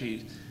 We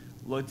actually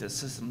looked at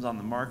systems on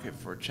the market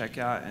for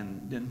checkout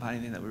and didn't find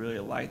anything that we really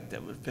liked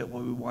that would fit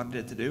what we wanted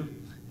it to do.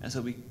 And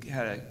so we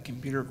had a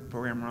computer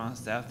programmer on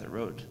staff that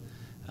wrote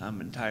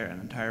an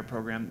entire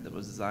program that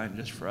was designed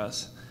just for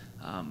us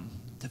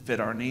to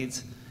fit our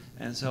needs.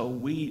 And so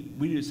we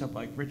do stuff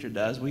like Richard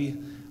does. We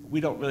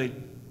don't really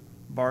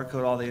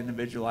barcode all the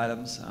individual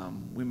items.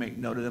 We make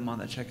note of them on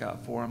the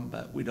checkout form,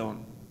 but we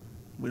don't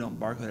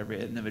barcode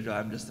every individual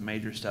item, just the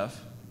major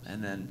stuff,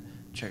 and then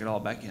check it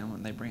all back in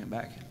when they bring it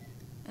back.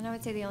 And I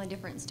would say the only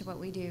difference to what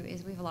we do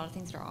is we have a lot of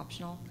things that are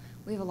optional.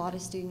 We have a lot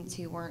of students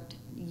who weren't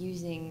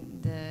using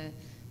the,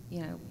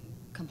 you know,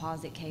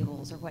 composite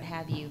cables or what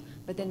have you,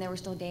 but then they were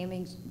still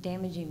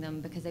damaging them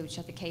because they would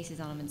shut the cases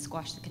on them and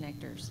squash the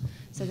connectors.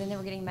 So then they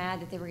were getting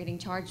mad that they were getting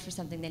charged for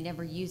something they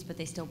never used but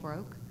they still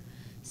broke.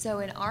 So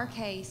in our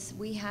case,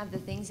 we have the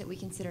things that we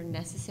consider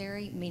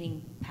necessary,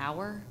 meaning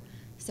power.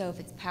 So if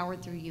it's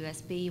powered through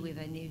USB, we have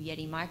a new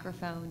Yeti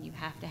microphone, you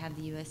have to have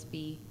the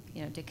USB,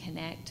 you know, to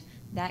connect.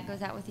 That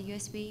goes out with the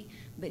USB,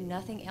 but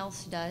nothing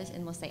else does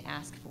unless they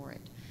ask for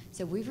it.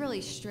 So we've really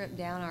stripped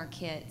down our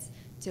kits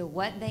to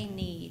what they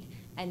need,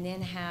 and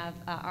then have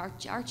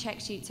our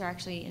check sheets are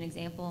actually an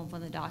example of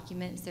one of the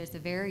documents. There's a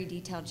very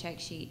detailed check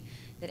sheet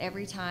that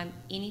every time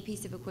any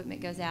piece of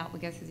equipment goes out, we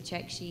go through the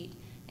check sheet,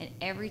 and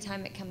every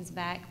time it comes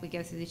back, we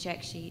go through the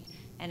check sheet.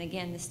 And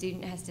again, the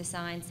student has to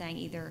sign saying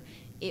either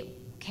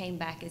it came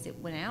back as it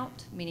went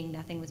out, meaning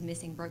nothing was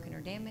missing, broken,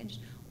 or damaged,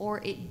 or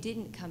it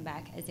didn't come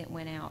back as it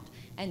went out.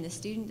 And the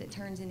student that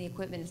turns in the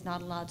equipment is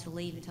not allowed to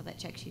leave until that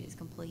check sheet is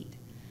complete.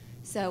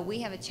 So we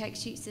have a check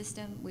sheet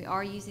system. We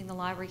are using the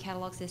library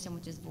catalog system,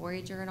 which is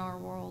Voyager in our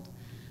world,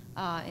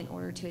 in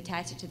order to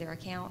attach it to their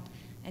account.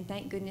 And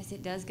thank goodness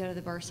it does go to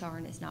the bursar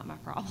and it's not my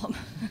problem.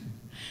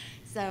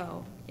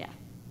 So, yeah.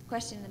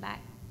 Question in the back?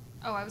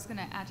 Oh, I was going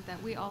to add to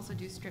that. We also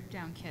do strip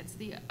down kits.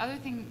 The other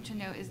thing to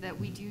note is that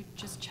we do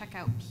just check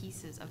out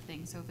pieces of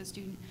things. So if a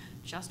student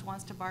just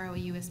wants to borrow a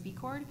USB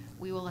cord,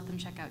 we will let them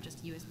check out just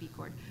a USB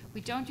cord.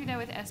 We don't do that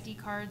with SD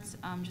cards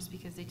just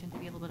because they tend to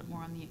be a little bit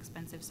more on the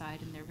expensive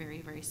side and they're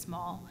very, very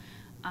small.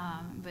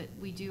 But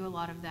we do a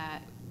lot of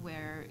that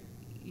where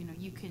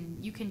you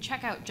can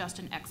check out just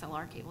an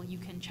XLR cable. You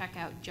can check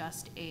out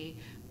just a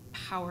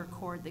power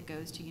cord that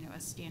goes to a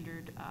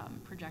standard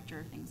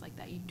projector, things like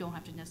that. You don't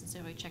have to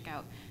necessarily check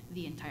out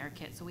the entire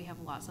kit. So we have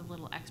lots of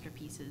little extra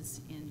pieces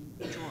in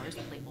drawers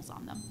with labels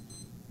on them.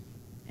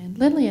 And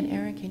Lindley and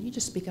Erin, can you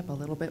just speak up a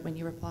little bit when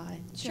you reply?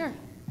 Sure.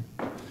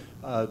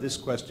 This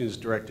question is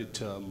directed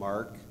to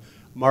Mark.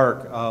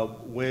 Mark,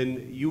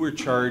 when you were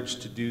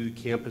charged to do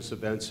campus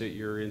events at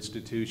your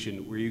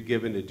institution, were you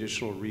given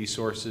additional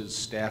resources,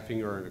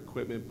 staffing, or an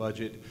equipment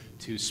budget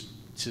to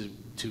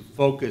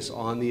focus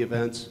on the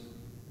events?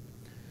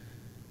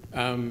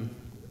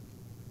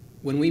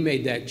 When we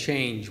made that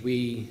change,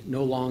 we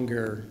no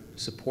longer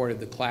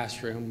supported the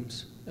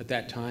classrooms at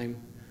that time.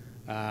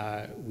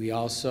 We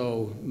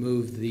also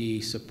moved the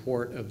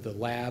support of the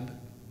lab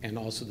and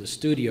also the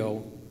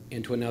studio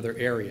into another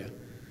area.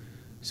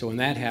 So when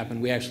that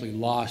happened, we actually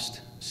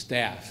lost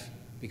staff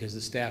because the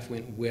staff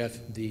went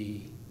with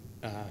the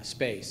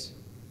space.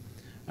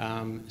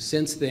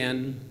 Since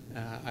then,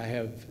 I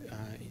have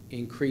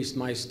increased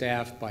my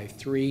staff by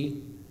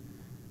 3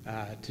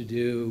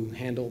 to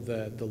handle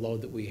the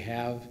load that we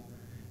have.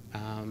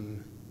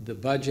 The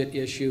budget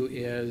issue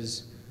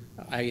is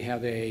I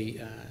have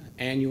a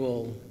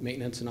annual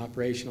maintenance and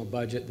operational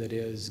budget that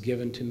is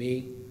given to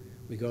me.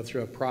 We go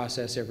through a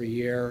process every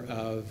year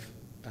of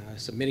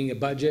submitting a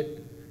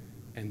budget,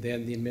 and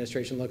then the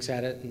administration looks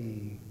at it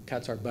and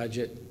cuts our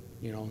budget,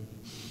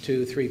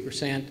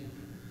 2-3%.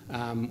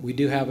 We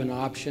do have an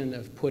option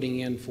of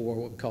putting in for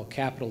what we call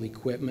capital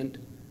equipment.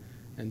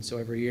 And so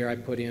every year I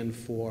put in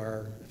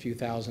for a few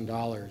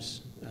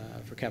 $1,000s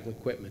for capital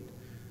equipment.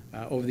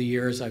 Over the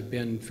years I've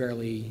been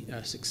fairly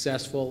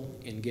successful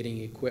in getting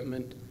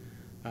equipment.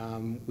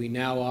 We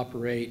now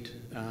operate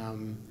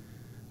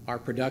our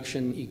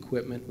production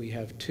equipment. We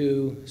have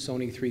 2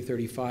 Sony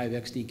 335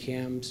 XD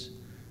cams.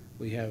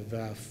 We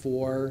have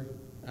 4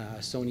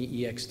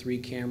 Sony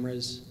EX3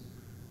 cameras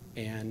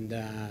and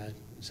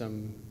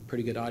some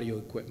pretty good audio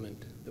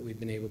equipment that we've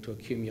been able to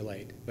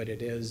accumulate. But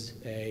it is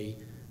a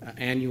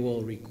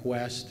annual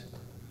request,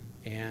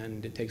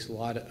 and it takes a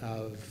lot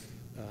of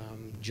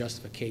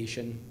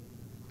justification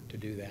to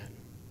do that.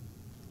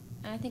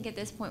 And I think at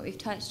this point we've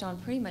touched on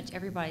pretty much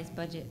everybody's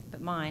budget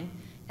but mine,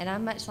 and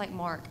I'm much like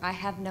Mark. I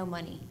have no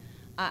money.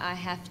 I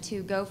have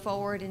to go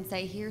forward and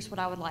say, here's what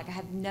I would like. I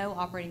have no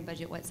operating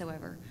budget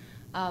whatsoever.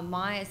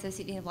 My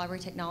Associate Dean of Library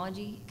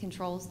Technology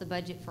controls the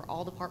budget for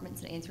all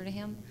departments that answer to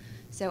him.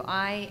 So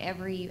I,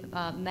 every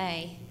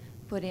May,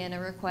 put in a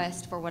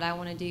request for what I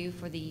want to do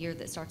for the year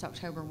that starts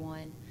October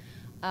 1.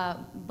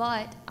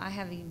 But I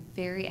have a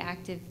very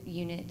active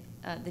unit.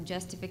 The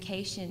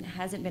justification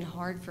hasn't been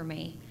hard for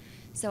me.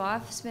 So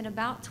I've spent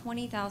about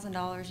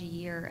 $20,000 a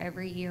year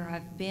every year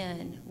I've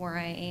been where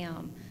I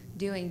am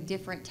doing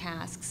different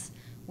tasks.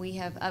 We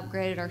have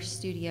upgraded our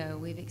studio.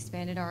 We've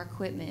expanded our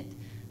equipment.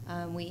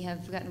 We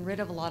have gotten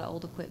rid of a lot of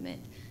old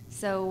equipment.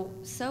 So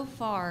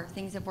far,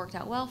 things have worked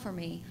out well for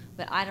me,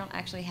 but I don't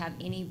actually have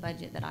any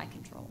budget that I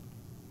control.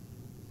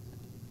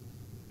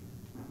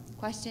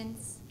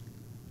 Questions?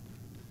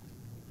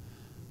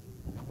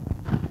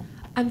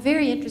 I'm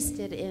very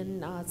interested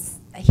in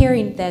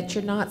hearing that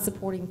you're not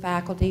supporting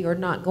faculty or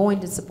not going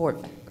to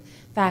support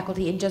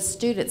faculty and just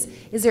students.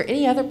 Is there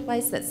any other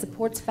place that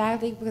supports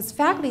faculty? Because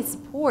faculty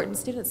support and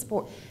student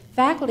support,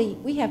 faculty,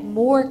 we have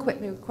more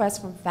equipment requests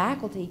from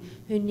faculty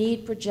who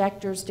need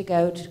projectors to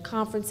go to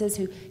conferences,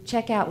 who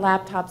check out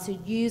laptops, who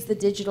use the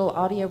digital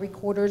audio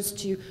recorders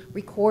to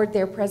record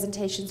their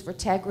presentations for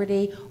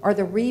Tegrity, or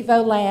the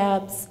Revo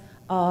Labs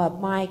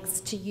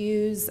mics to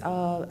use,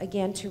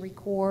 again, to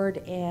record,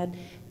 and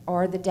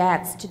or the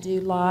DATs to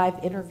do live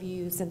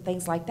interviews and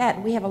things like that.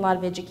 And we have a lot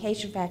of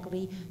education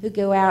faculty who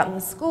go out in the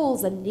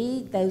schools and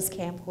need those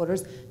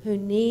camcorders, who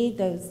need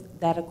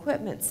that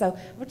equipment. So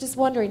we're just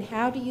wondering,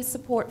 how do you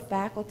support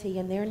faculty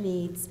and their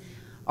needs,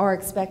 or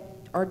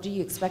do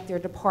you expect their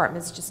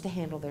departments just to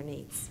handle their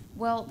needs?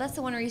 Well, that's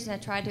the one reason I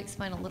tried to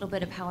explain a little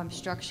bit of how I'm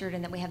structured,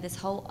 and that we have this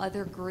whole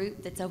other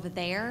group that's over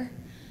there.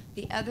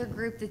 The other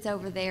group that's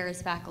over there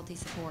is faculty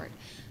support.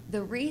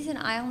 The reason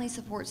I only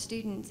support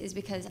students is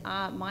because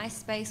my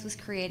space was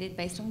created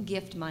based on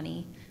gift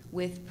money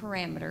with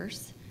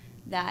parameters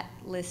that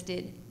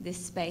listed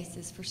this space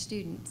is for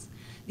students.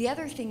 The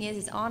other thing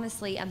is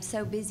honestly, I'm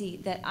so busy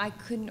that I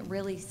couldn't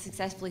really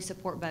successfully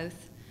support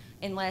both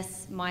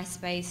unless my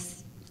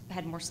space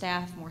had more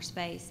staff, more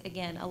space.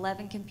 Again,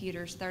 11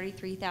 computers,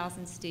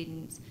 33,000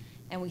 students,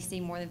 and we see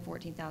more than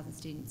 14,000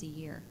 students a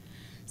year.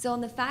 So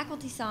on the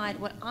faculty side,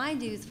 what I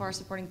do as far as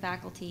supporting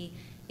faculty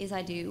is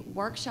I do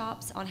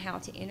workshops on how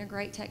to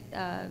integrate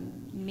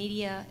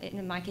media,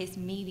 in my case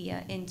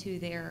media, into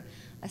their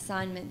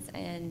assignments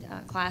and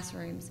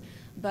classrooms.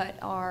 But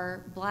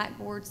our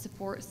Blackboard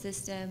support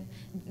system,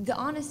 the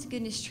honest to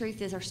goodness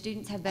truth is our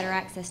students have better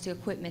access to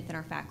equipment than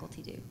our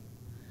faculty do.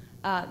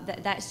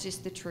 That's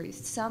just the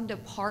truth. Some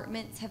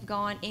departments have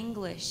gone,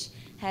 English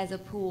has a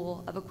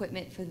pool of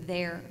equipment for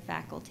their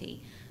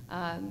faculty,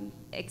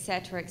 et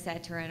cetera,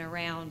 and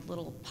around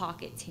little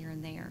pockets here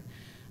and there.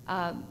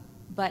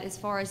 But as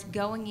far as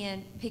going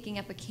in, picking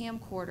up a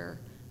camcorder,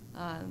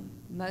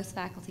 most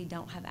faculty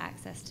don't have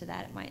access to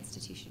that at my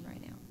institution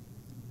right now,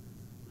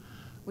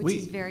 which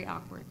is very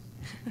awkward.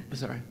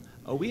 Sorry.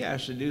 Oh, we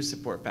actually do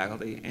support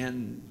faculty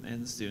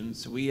and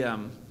students. We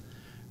have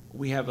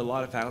a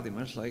lot of faculty,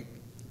 much like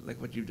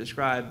what you've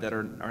described, that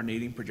are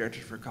needing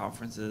projectors for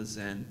conferences,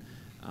 and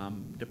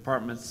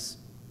departments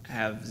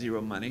have zero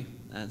money,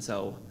 and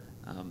so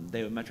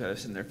they would much rather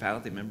send their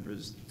faculty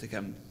members to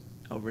come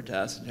over to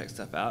us and check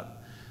stuff out.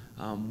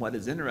 What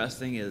is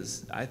interesting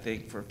is, I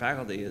think, for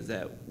faculty, is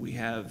that we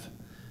have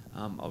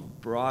a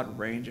broad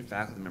range of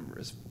faculty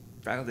members.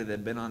 Faculty that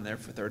have been on there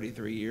for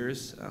 33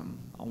 years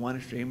on one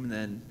extreme, and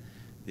then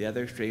the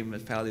other extreme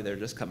is faculty that are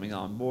just coming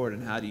on board.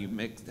 And how do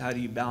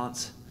you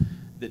balance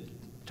the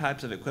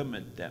types of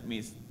equipment that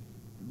meets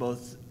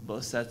both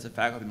sets of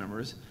faculty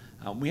members?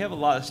 We have a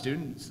lot of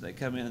students that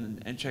come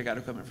in and check out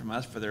equipment from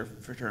us for their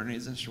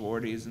fraternities and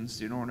sororities and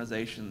student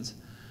organizations.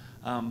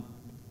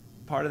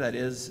 Part of that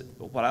is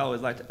what I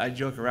always I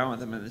joke around with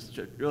them, and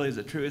it really is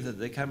the truth, that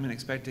they come in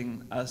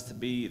expecting us to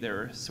be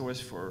their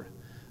source for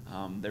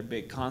their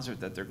big concert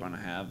that they're going to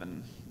have,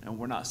 and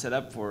we're not set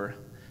up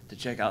to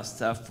check out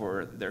stuff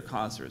for their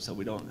concert, so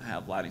we don't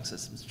have lighting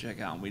systems to check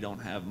out, and we don't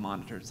have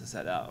monitors to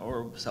set out,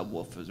 or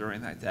subwoofers or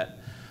anything like that.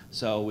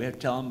 So we have to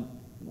tell them,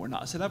 we're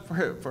not set up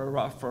for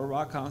a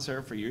rock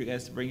concert for you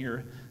guys to bring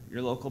your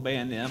local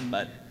band in,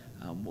 but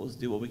we'll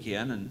just do what we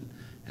can,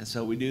 and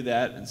so we do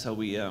that, and so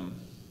we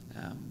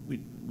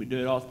do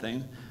it all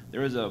things.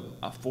 There is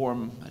a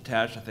form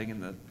attached, I think, in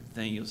the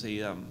thing you'll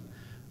see,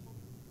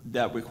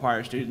 that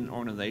requires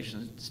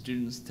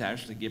students to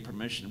actually get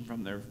permission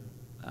from their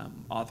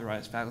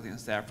authorized faculty and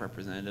staff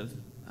representative,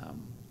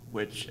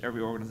 which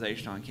every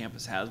organization on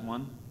campus has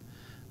one,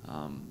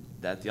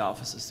 that the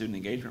Office of Student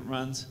Engagement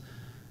runs,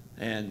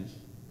 and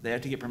they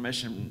have to get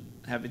permission,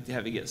 have it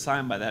get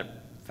signed by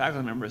that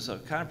faculty member, so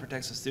it kind of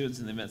protects the students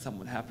in the event something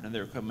would happen to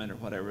their equipment or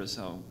whatever,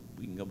 so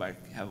we can go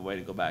back, have a way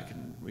to go back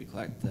and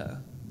recollect the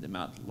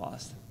amount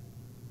lost.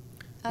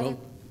 Well,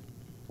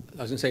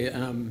 I was going to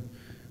say,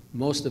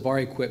 most of our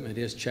equipment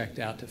is checked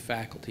out to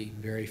faculty.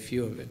 Very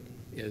few of it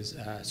is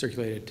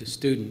circulated to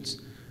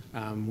students.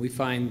 We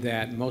find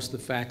that most of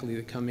the faculty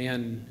that come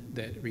in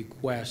that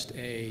request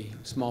a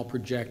small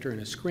projector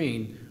and a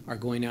screen are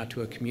going out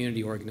to a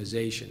community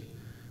organization,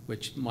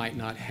 which might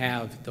not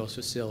have those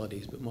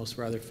facilities, but most of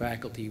our other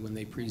faculty, when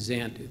they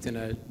present, it's in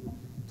a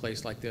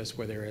place like this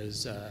where there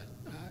is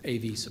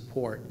AV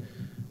support.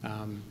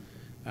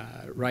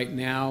 Right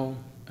now,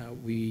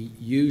 we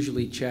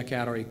usually check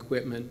out our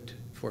equipment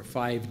for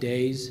 5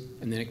 days,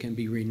 and then it can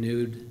be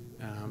renewed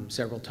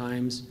several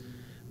times.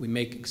 We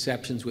make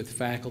exceptions with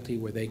faculty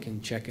where they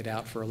can check it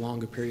out for a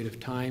longer period of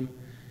time,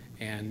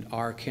 and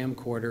our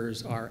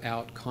camcorders are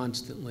out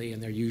constantly,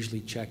 and they're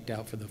usually checked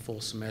out for the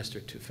full semester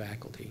to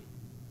faculty.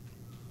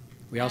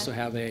 We also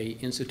have an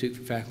Institute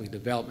for Faculty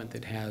Development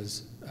that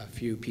has a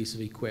few pieces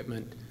of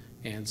equipment,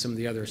 and some of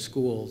the other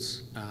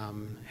schools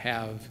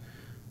have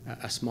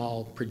a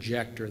small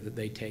projector that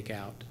they take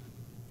out.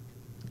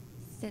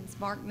 Since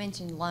Mark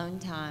mentioned loan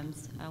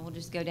times, we'll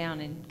just go down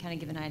and kind of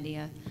give an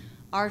idea.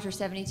 Ours are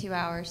 72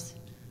 hours.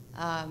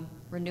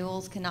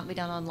 Renewals cannot be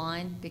done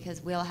online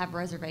because we'll have a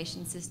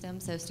reservation system,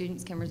 so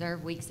students can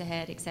reserve weeks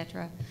ahead, et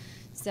cetera.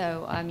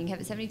 So you can have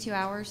it 72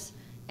 hours,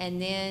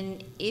 and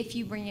then if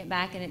you bring it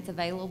back and it's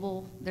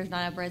available, there's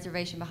not a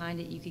reservation behind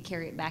it, you could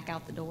carry it back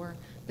out the door,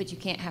 but you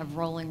can't have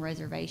rolling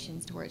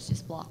reservations to where it's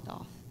just blocked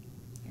off.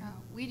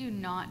 We do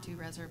not do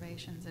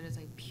reservations. It is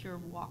a pure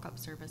walk-up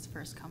service,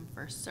 first come,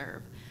 first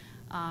serve.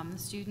 The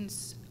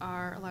students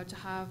are allowed to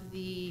have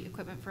the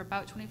equipment for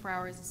about 24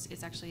 hours.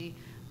 It's actually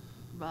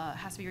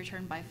has to be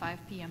returned by 5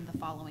 p.m. the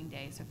following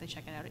day. So if they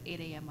check it out at 8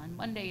 a.m. on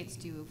Monday, it's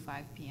due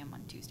 5 p.m.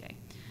 on Tuesday.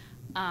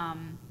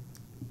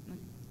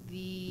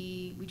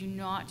 We do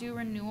not do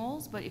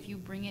renewals, but if you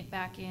bring it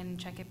back in,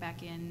 check it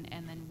back in,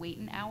 and then wait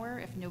an hour,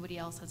 if nobody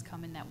else has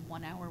come in that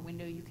 1 hour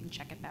window, you can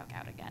check it back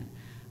out again.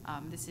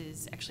 This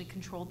is actually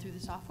controlled through the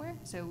software,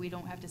 so we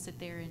don't have to sit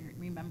there and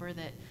remember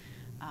that.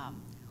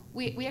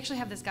 We actually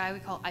have this guy we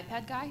call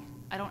iPad Guy.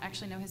 I don't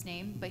actually know his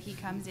name, but he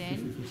comes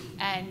in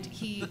and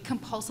he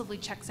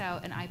compulsively checks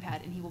out an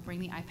iPad, and he will bring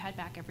the iPad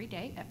back every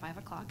day at 5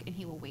 o'clock, and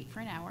he will wait for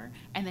an hour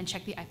and then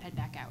check the iPad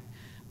back out.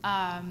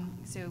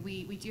 So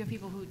we do have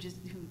people who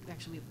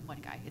actually, we have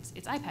one guy, it's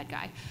iPad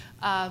Guy,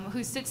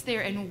 who sits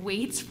there and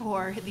waits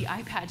for the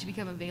iPad to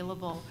become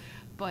available.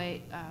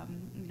 But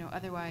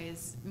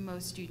otherwise,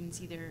 most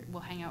students either will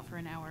hang out for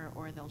an hour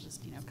or they'll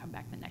just come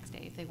back the next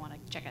day if they want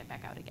to check it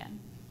back out again.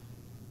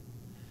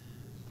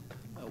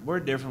 We're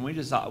different.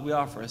 We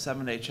offer a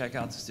 7-day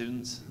checkout to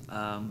students,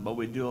 but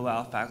we do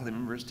allow faculty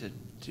members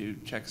to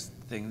check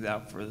things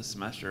out for the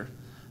semester.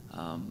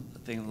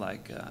 Things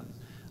like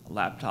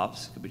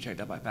laptops could be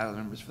checked out by faculty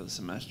members for the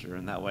semester,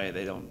 and that way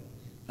they don't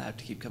have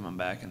to keep coming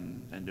back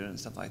and doing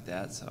stuff like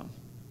that. So,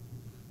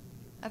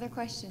 Other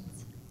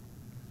questions?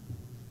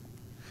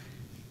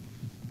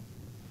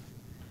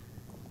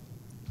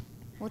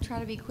 We'll try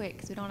to be quick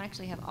because we don't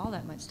actually have all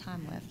that much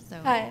time left. So.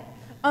 Hi.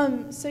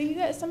 So you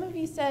guys, some of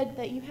you said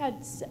that you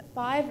had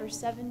 5 or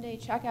 7 day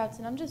checkouts,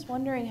 and I'm just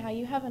wondering how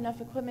you have enough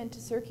equipment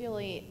to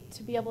circulate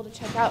to be able to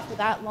check out for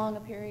that long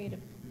a period of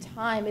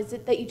time. Is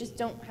it that you just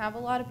don't have a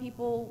lot of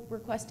people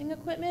requesting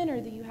equipment,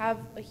 or that you have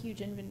a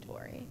huge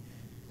inventory?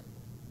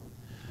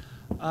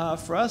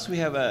 for us, we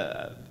have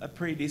a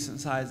pretty decent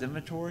sized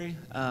inventory.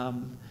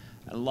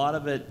 A lot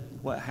of it,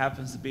 what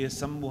happens to be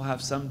is we'll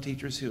have some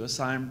teachers who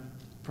assign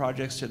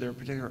projects to their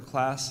particular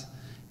class,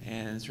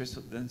 and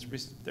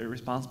they're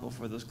responsible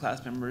for those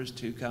class members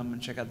to come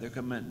and check out the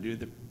equipment and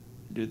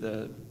do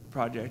the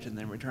project and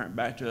then return it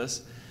back to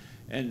us.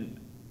 And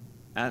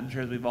I'm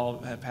sure we've all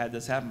have had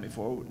this happen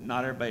before.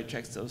 Not everybody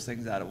checks those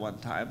things out at one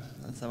time.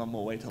 And some of them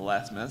will wait till the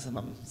last minute. Some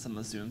of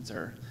the students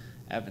are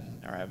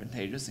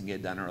advantageous and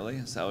get done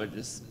early. So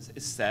it's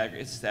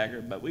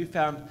staggered. But we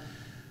found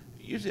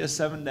usually a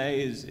 7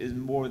 day is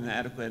more than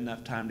adequate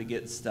enough time to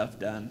get stuff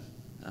done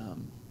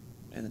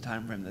in the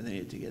time frame that they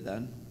need to get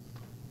done.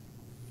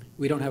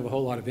 We don't have a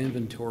whole lot of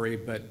inventory,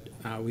 but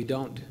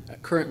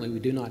currently we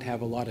do not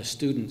have a lot of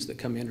students that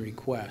come in and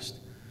request.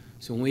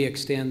 So when we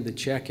extend the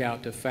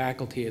checkout to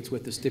faculty, it's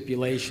with the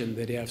stipulation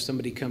that if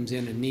somebody comes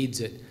in and needs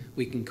it,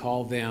 we can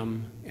call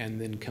them and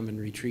then come and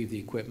retrieve the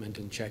equipment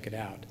and check it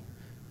out.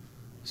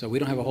 So we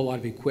don't have a whole lot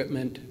of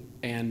equipment,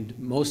 and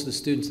most of the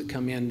students that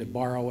come in to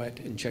borrow it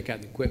and check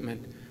out the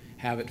equipment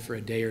have it for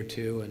a day or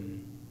two,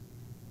 and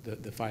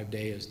the 5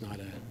 day is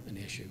not an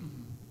issue.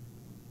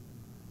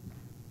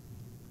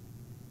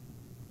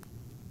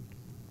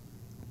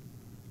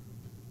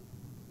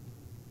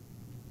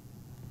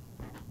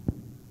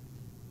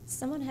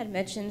 Someone had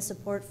mentioned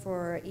support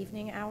for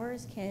evening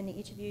hours. Can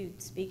each of you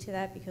speak to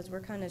that? Because we're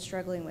kind of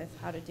struggling with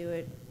how to do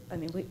it. I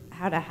mean,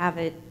 how to have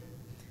it.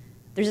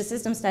 There's a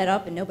system set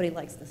up and nobody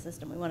likes the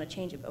system. We want to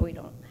change it, but we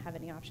don't have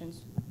any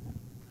options.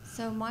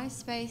 So my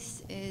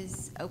space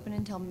is open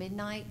until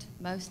midnight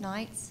most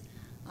nights.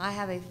 I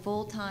have a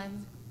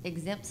full-time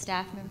exempt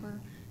staff member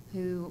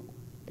who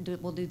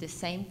will do the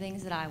same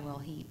things that I will.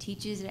 He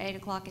teaches at 8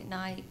 o'clock at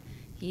night.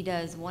 He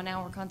does 1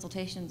 hour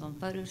consultations on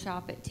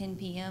Photoshop at 10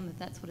 p.m. if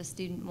that's what a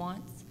student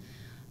wants.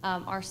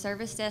 Our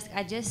service desk,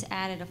 I just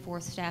added a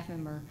 4th staff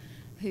member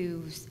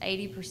who's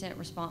 80%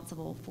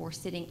 responsible for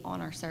sitting on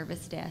our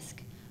service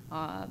desk.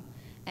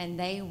 And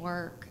they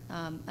work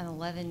an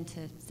 11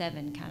 to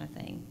 7 kind of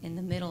thing in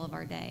the middle of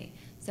our day.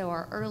 So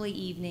our early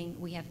evening,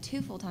 we have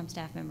 2 full-time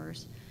staff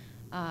members.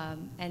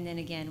 And then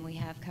again, we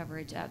have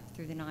coverage up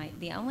through the night.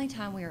 The only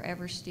time we are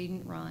ever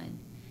student run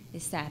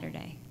is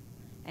Saturday.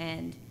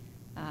 And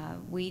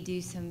we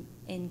do some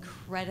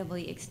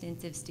incredibly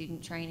extensive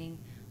student training.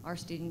 Our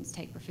students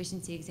take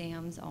proficiency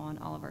exams on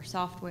all of our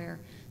software,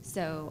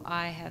 so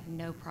I have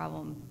no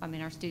problem. I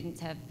mean, our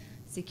students have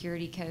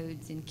security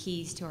codes and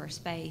keys to our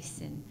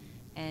space,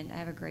 and I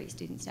have a great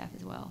student staff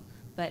as well.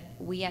 But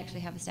we actually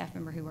have a staff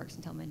member who works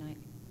until midnight.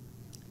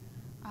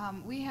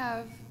 We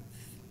have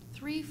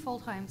 3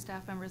 full-time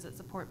staff members that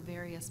support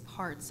various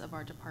parts of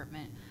our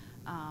department.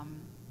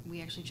 We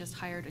actually just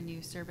hired a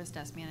new service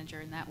desk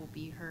manager, and that will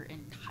be her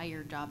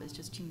entire job, is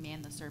just to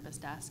man the service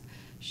desk.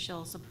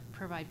 She'll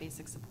provide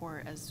basic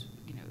support, as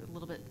you know, a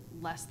little bit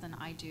less than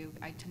I do.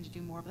 I tend to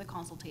do more of the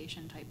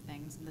consultation type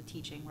things and the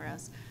teaching,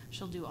 whereas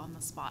she'll do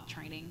on-the-spot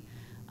training.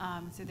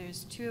 So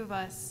there's 2 of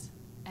us,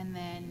 and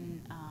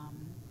then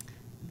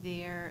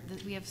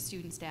we have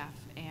student staff,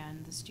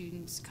 and the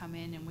students come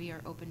in, and we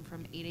are open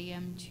from 8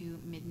 a.m. to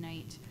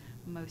midnight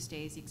most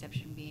days, the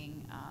exception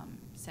being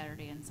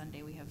Saturday and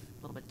Sunday. We have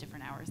a little bit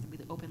different hours. We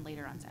open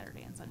later on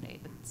Saturday and Sunday,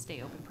 but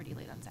stay open pretty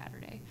late on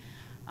Saturday.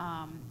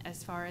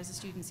 As far as the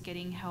students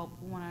getting help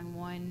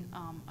one-on-one,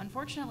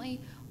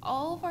 unfortunately,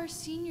 all of our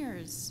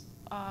seniors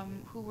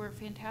who were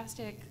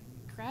fantastic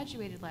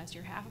graduated last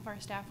year. Half of our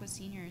staff was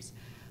seniors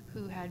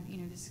who had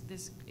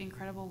this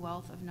incredible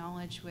wealth of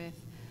knowledge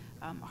with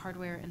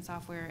hardware and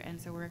software, and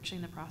so we're actually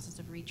in the process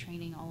of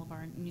retraining all of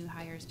our new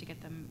hires to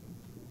get them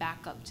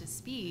back up to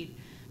speed,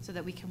 so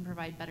that we can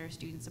provide better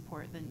student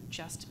support than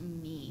just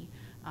me.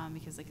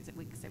 Because like I said,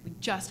 we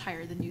just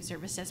hired the new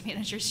service desk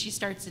manager. She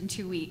starts in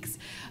 2 weeks,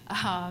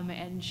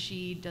 and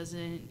she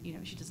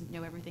doesn't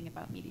know everything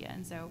about media.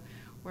 And so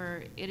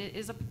it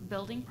is a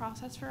building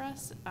process for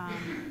us.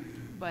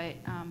 But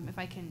if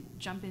I can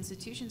jump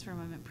institutions for a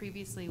moment,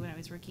 previously when I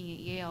was working at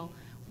Yale,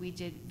 we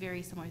did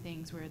very similar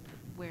things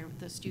where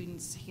the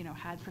students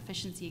had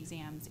proficiency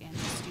exams, and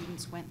the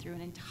students went through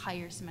an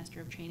entire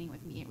semester of training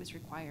with me. It was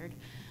required.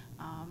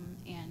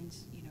 And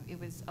it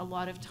was a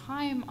lot of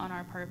time on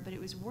our part, but it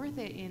was worth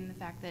it in the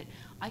fact that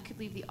I could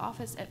leave the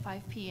office at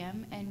 5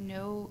 p.m. and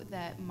know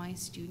that my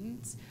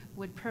students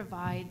would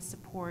provide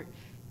support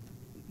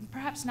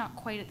perhaps not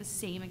quite at the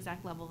same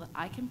exact level that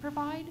I can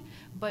provide,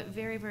 but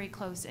very, very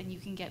close, and you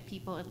can get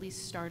people at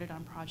least started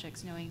on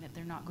projects knowing that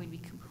they're not going to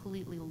be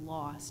completely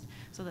lost,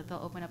 so that they'll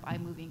open up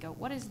iMovie and go,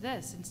 what is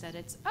this? Instead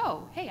it's,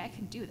 oh, hey, I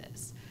can do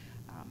this.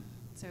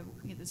 So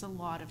there's a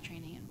lot of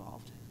training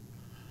involved.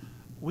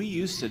 We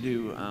used to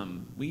do,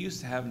 we used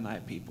to have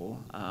night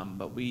people,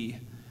 but we,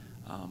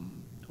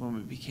 when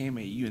we became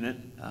a unit,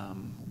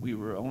 we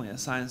were only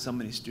assigned so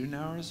many student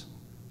hours,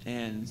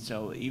 and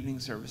so evening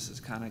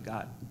services kind of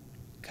got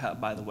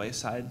cut by the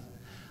wayside.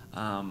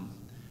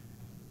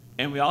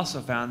 And we also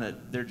found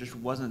that there just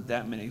wasn't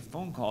that many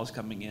phone calls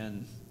coming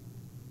in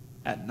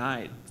at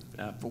night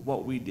for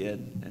what we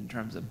did in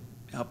terms of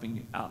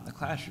helping out in the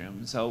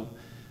classroom. So,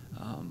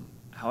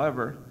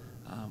 however,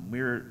 we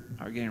are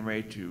getting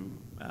ready to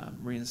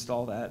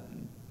reinstall that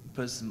and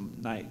put some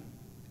night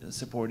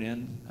support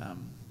in.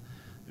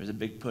 There's a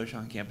big push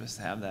on campus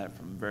to have that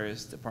from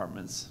various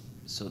departments,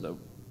 so that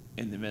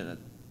in the event that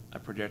a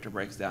projector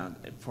breaks down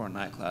for a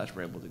night class,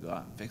 we're able to go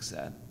out and fix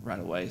that right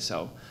away.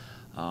 So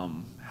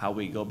how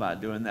we go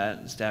about doing that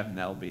and staffing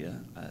that will be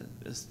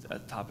a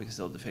topic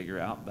still to figure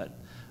out. But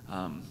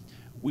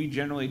we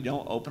generally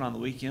don't open on the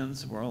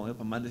weekends. We're only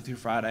open Monday through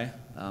Friday.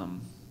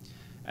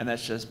 And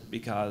that's just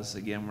because,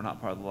 again, we're not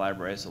part of the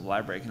library, so the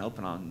library can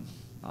open on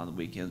the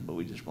weekends, but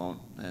we just won't,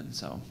 and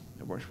so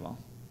it works well.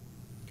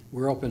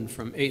 We're open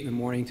from 8 in the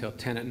morning till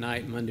 10 at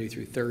night, Monday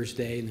through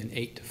Thursday, and then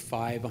 8 to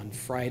 5 on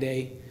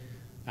Friday.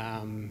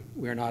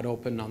 We're not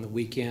open on the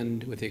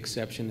weekend, with the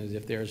exception is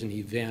if there's an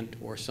event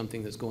or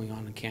something that's going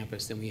on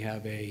campus, then we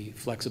have a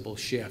flexible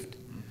shift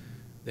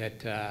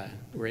that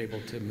we're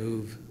able to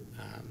move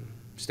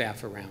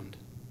staff around.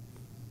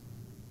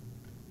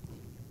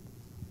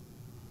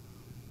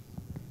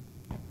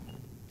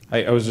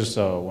 I was just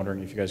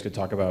wondering if you guys could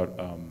talk about,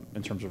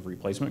 in terms of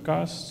replacement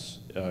costs,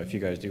 if you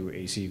guys do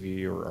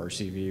ACV or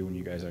RCV when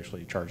you guys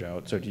actually charge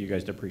out. So do you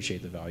guys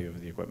depreciate the value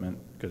of the equipment?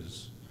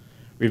 Because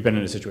we've been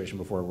in a situation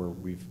before where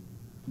we've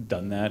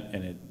done that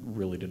and it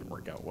really didn't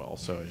work out well.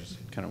 So I just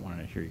kind of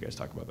wanted to hear you guys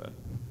talk about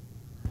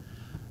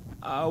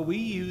that. We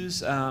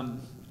use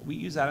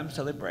items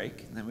till they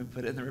break, and then we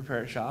put it in the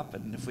repair shop,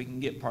 and if we can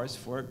get parts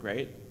for it,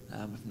 great.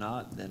 If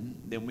not,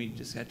 then we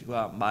just have to go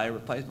out and buy a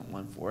replacement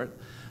one for it.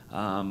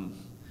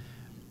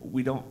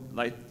 We don't,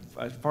 like,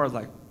 as far as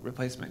like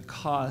replacement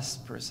costs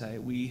per se,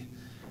 we,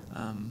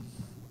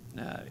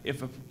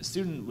 if a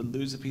student would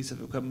lose a piece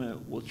of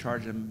equipment, we'll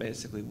charge them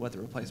basically what the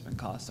replacement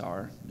costs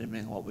are,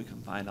 depending on what we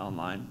can find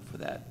online for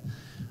that.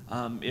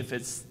 If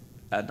it's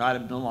an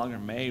item no longer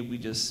made, we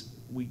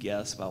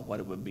guess about what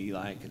it would be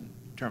like in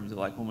terms of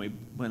like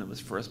when it was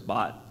first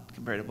bought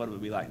compared to what it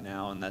would be like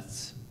now, and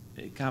that's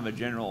kind of a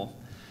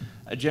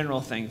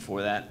general thing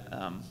for that.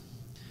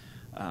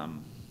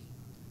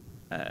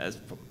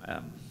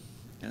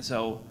 And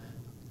so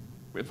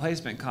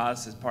replacement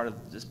costs is part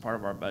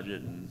of our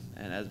budget, and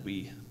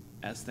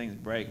as things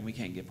break and we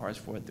can't get parts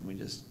for it, then we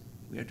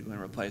have to go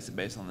and replace it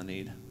based on the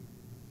need.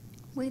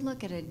 We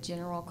look at a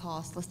general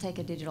cost. Let's take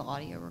a digital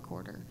audio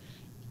recorder.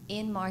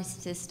 In my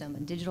system, a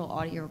digital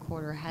audio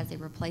recorder has a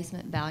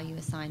replacement value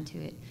assigned to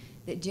it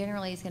that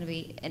generally is going to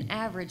be an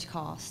average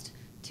cost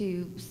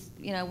to,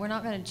 we're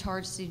not going to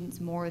charge students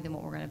more than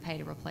what we're going to pay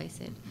to replace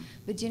it.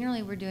 But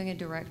generally, we're doing a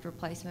direct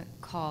replacement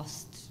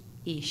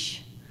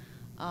cost-ish.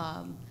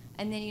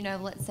 And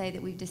then, let's say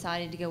that we've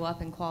decided to go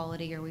up in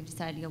quality, or we've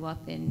decided to go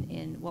up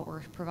in what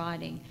we're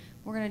providing.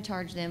 We're going to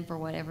charge them for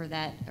whatever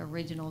that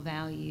original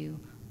value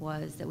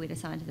was that we'd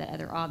assigned to that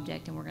other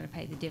object, and we're going to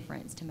pay the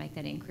difference to make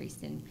that increase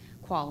in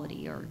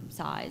quality or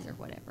size or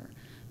whatever.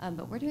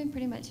 But we're doing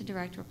pretty much a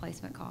direct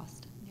replacement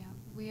cost. Yeah,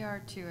 we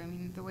are too. I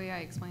mean, the way I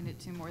explained it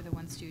to more than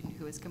one student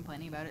who was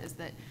complaining about it is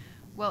that,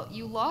 well,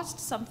 you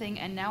lost something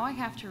and now I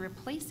have to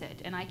replace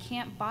it, and I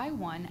can't buy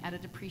one at a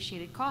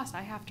depreciated cost.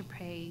 I have to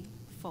pay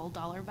full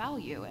dollar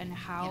value, and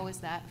how is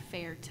that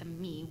fair to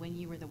me when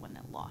you were the one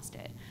that lost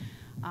it?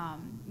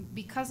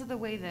 Because of the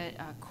way that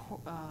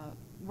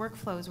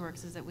workflows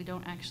works is that we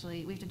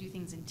have to do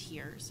things in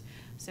tiers.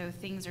 So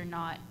things are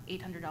not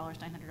 $800, $900,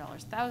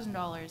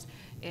 $1,000.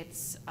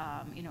 It's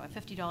a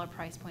 $50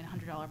 price point,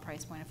 $100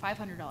 price point, a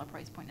 $500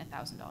 price point, a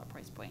 $1,000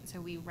 price point.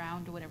 So we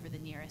round to whatever the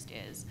nearest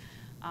is.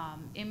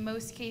 In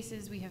most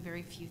cases, we have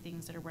very few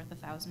things that are worth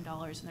 $1,000,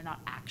 and they're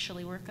not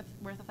actually worth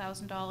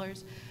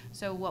 $1,000.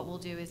 So what we'll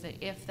do is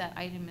that if that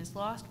item is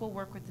lost, we'll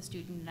work with the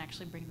student and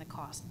actually bring the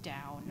cost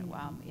down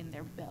in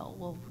their bill.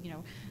 We'll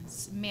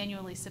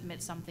manually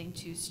submit something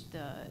to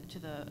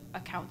the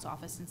accounts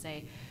office and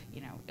say,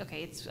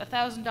 okay, it's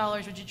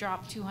 $1,000. Would you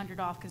drop $200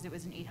 off because it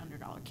was an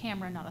 $800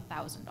 camera, not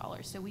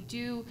 $1,000? So we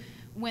do.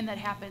 When that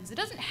happens, it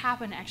doesn't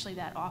happen actually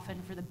that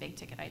often for the big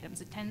ticket items.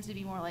 It tends to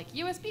be more like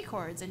USB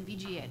cords and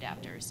VGA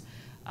adapters.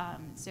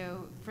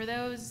 So for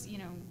those,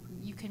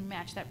 you can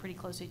match that pretty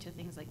closely to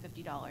things like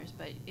 $50.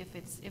 But if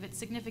it's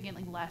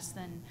significantly less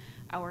than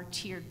our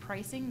tiered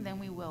pricing, then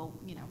we will,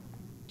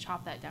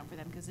 chop that down for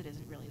them, because it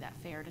isn't really that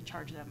fair to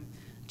charge them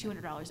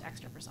 $200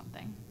 extra for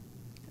something.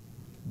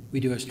 We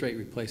do a straight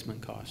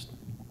replacement cost.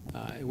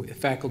 A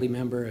faculty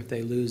member, if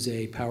they lose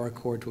a power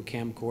cord to a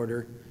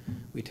camcorder,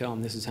 We tell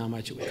them this is how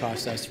much it would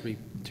cost us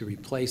to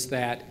replace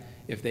that.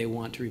 If they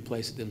want to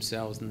replace it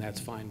themselves, then that's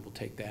fine, we'll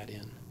take that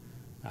in.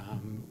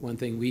 One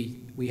thing,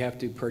 we have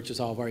to purchase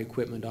all of our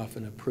equipment off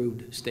an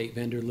approved state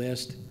vendor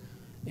list,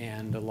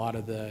 and a lot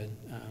of the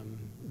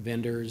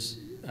vendors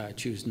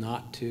choose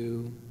not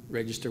to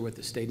register with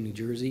the state of New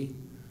Jersey,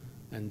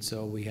 and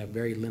so we have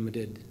very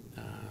limited,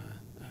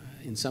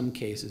 in some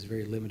cases,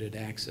 very limited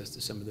access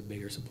to some of the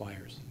bigger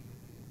suppliers.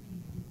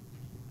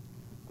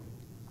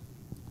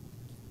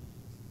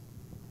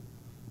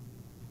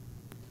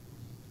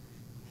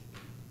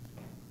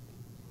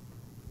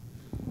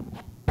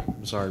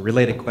 I'm sorry,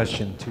 related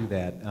question to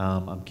that.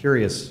 I'm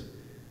curious,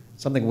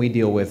 something we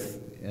deal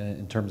with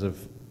in terms of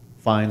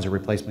fines or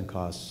replacement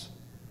costs,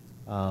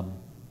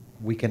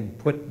 we can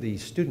put the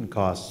student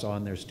costs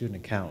on their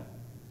student account,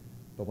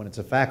 but when it's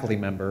a faculty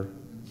member,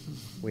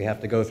 we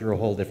have to go through a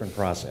whole different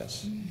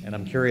process. And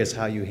I'm curious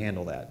how you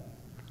handle that.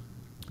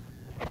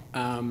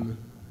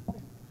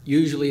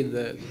 Usually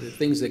the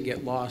things that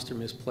get lost or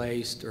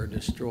misplaced or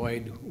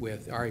destroyed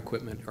with our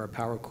equipment are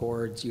power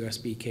cords,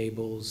 USB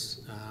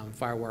cables,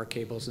 firewire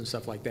cables and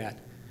stuff like that.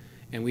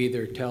 And we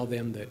either tell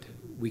them that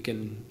we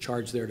can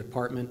charge their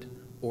department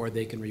or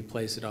they can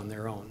replace it on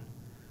their own.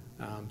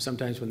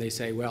 Sometimes when they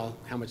say, well,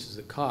 how much does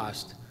it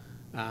cost?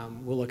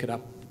 We'll look it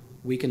up.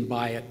 We can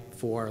buy it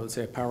for, let's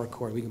say a power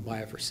cord, we can buy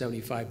it for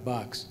 75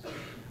 bucks.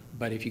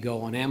 But if you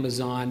go on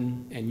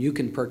Amazon and you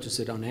can purchase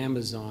it on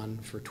Amazon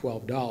for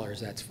 $12,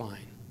 that's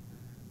fine.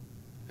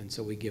 And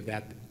so we give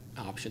that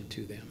option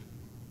to them.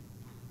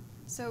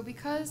 So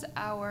because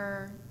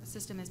our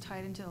system is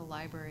tied into the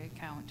library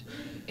account,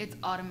 it's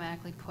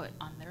automatically put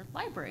on their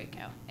library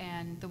account.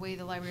 And the way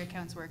the library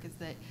accounts work is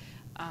that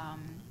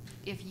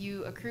if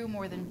you accrue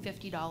more than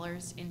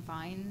 $50 in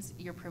fines,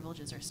 your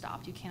privileges are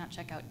stopped. You cannot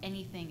check out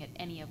anything at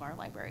any of our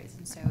libraries.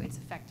 And so it's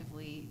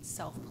effectively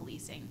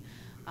self-policing.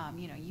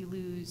 You know, you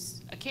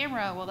lose a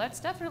camera, well,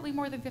 that's definitely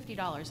more than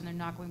 $50, and they're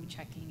not going to be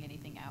checking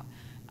anything out.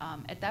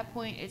 At that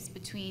point, it's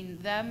between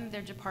them,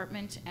 their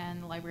department,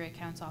 and the library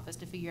accounts office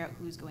to figure out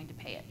who's going to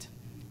pay it.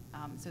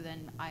 So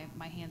then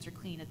my hands are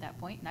clean at that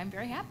point, and I'm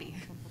very happy.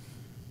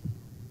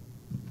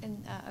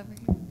 And over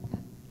here.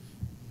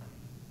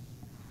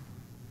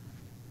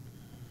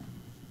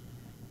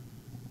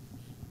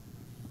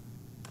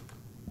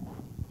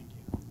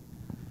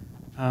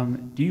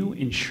 Do you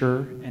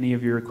insure any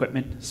of your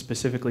equipment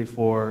specifically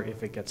for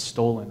if it gets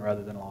stolen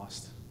rather than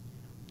lost?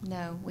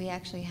 No, we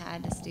actually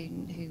had a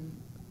student who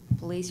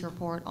police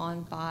report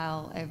on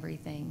file,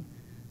 everything,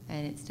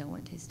 and it still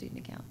went to his student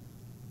account.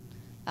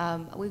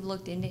 We've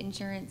looked into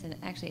insurance, and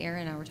actually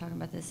Erin and I were talking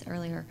about this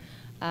earlier.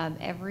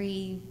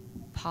 Every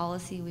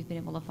policy we've been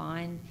able to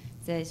find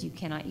says you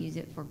cannot use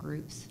it for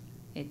groups.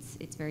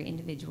 It's very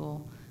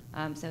individual.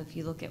 So if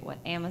you look at what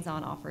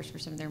Amazon offers for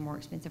some of their more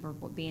expensive, or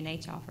what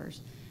B&H offers,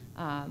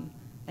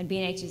 and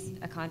B&H is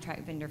a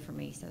contract vendor for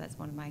me, so that's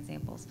one of my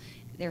examples.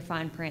 Their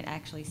fine print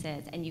actually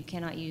says, and you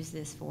cannot use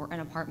this for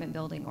an apartment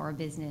building or a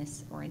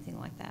business or anything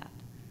like that.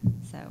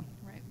 So.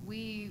 Right.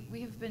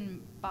 We have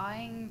been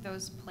buying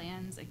those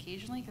plans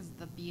occasionally because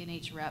the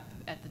B&H rep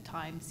at the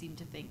time seemed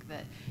to think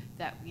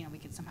that you know, we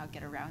could somehow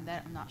get around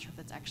that. I'm not sure if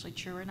that's actually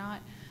true or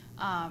not.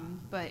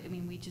 But I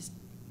mean,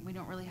 we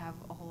don't really have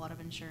a whole lot of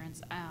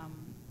insurance.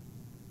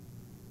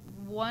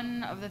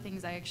 One of the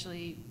things I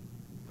actually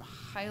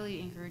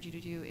highly encourage you to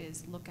do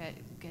is look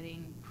at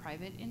getting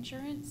private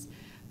insurance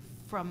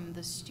from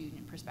the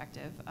student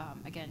perspective.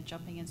 Again,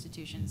 jumping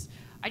institutions.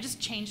 I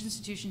just changed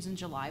institutions in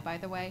July, by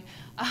the way,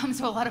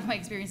 so a lot of my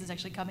experience is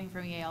actually coming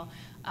from Yale.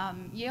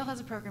 Yale has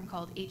a program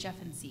called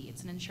HF&C.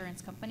 It's an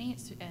insurance company,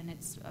 and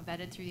it's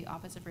vetted through the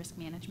Office of Risk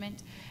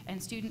Management,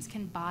 and students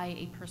can buy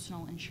a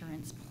personal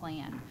insurance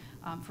plan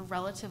for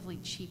relatively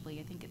cheaply.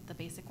 I think the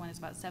basic one is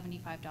about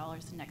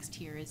 $75. The next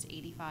tier is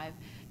 $85.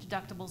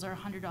 Deductibles are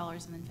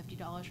 $100 and then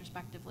 $50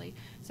 respectively.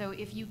 So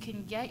if you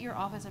can get your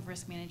Office of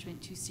Risk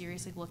Management to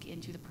seriously look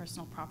into the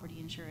personal property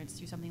insurance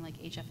through something like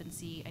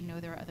HF&C, I know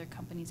there are other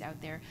companies out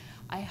there.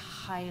 I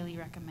highly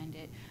recommend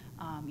it.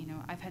 You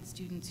know, I've had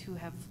students who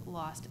have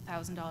lost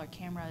 $1,000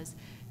 cameras,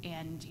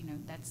 and you know,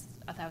 that's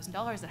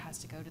 $1,000 that has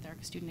to go to their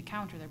student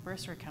account or their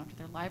bursar account or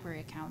their library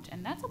account,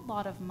 and that's a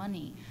lot of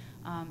money.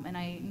 And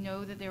I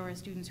know that there were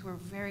students who were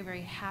very,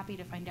 very happy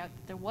to find out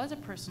that there was a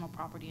personal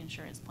property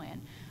insurance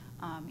plan.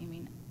 I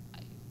mean,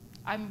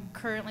 I'm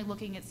currently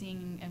looking at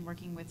seeing and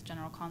working with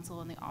General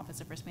Counsel and the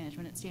Office of Risk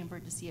Management at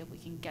Stanford to see if we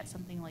can get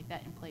something like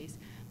that in place,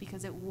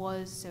 because it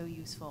was so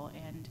useful.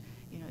 And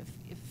you know,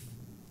 if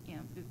you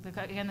know,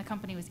 again, the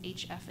company was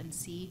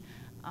HF&C.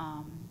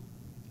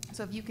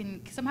 So if you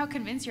can somehow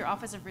convince your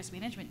Office of Risk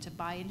Management to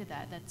buy into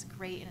that, that's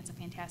great, and it's a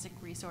fantastic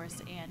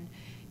resource. And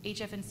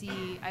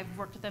HF&C, I've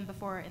worked with them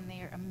before, and they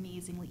are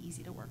amazingly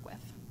easy to work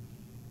with.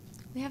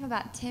 We have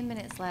about 10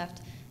 minutes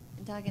left.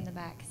 Doug in the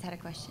back has had a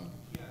question.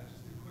 Yeah,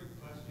 just a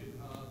quick question.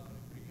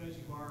 Because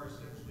you are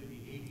essentially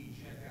the AD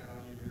checkout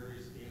on your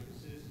various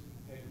campuses,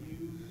 have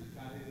you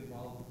gotten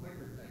involved with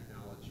clicker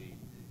technology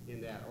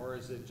in that, or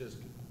is it just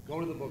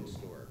go to the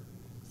bookstore?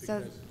 Because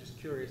So, just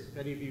curious if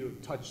any of you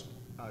have touched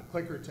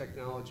clicker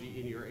technology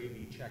in your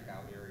AV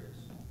checkout areas?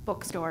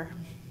 Bookstore.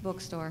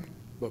 Bookstore.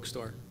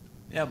 Bookstore.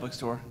 Yeah,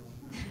 bookstore.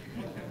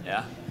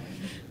 Yeah.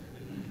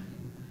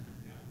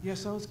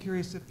 Yes, I was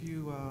curious if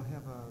you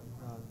have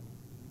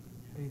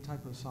any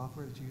type of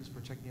software that you use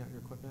for checking out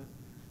your equipment.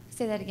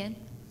 Say that again.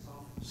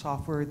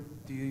 Software,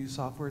 do you use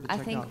software to check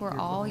out I think we're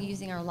all equipment?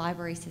 using our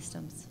library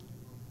systems,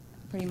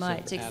 pretty Except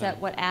much, for except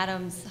Adam. what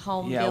Adam's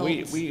home Yeah,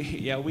 built.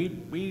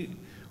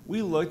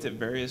 we looked at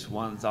various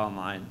ones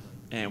online,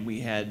 and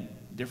we had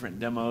different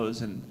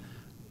demos, and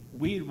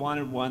we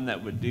wanted one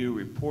that would do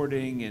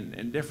reporting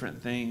and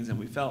different things, and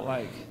we felt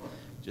like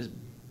just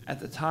at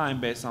the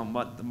time, based on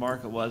what the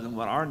market was and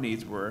what our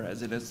needs were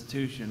as an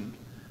institution,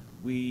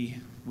 we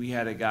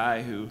had a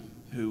guy who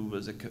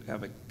was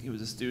he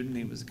was a student,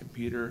 he was a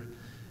computer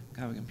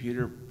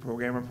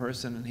programmer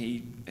person, and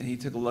he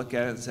took a look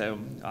at it and said,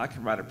 I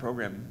can write a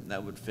program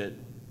that would fit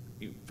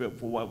for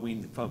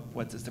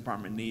what this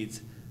department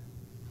needs.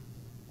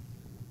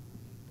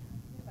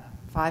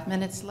 5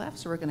 minutes left,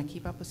 so we're going to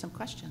keep up with some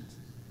questions.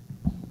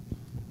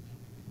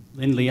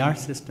 Lindley, our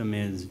system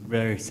is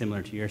very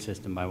similar to your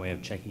system by way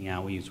of checking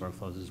out. We use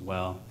workflows as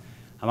well.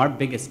 Our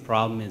biggest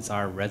problem is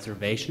our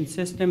reservation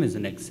system is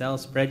an Excel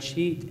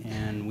spreadsheet,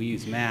 and we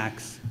use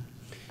Macs.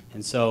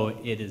 And so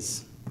it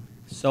is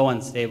so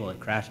unstable, it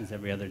crashes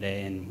every other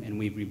day, and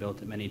we've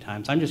rebuilt it many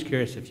times. I'm just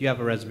curious if you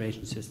have a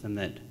reservation system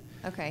that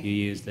you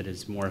use that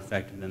is more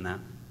effective than that.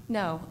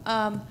 No.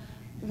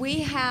 We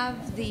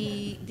have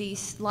the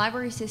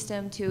library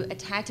system to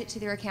attach it to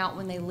their account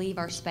when they leave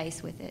our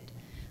space with it.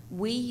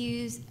 We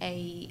use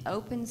a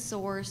open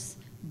source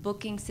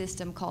booking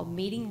system called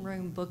Meeting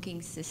Room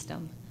Booking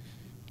System,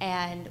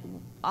 and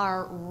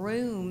our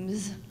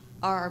rooms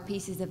are our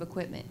pieces of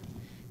equipment.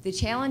 The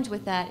challenge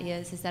with that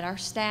is that our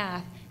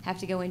staff have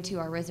to go into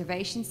our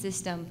reservation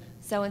system,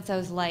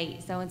 so-and-so's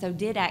late, so-and-so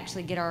did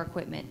actually get our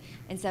equipment.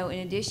 And so in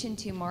addition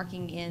to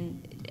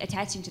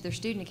attaching to their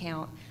student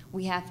account,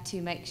 we have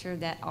to make sure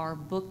that our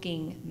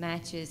booking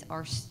matches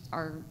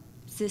our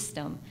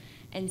system.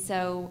 And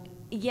so,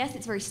 yes,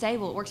 it's very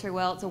stable, it works very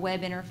well, it's a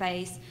web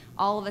interface,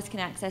 all of us can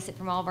access it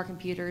from all of our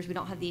computers, we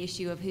don't have the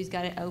issue of who's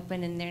got it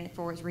open and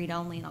therefore it's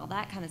read-only and all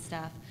that kind of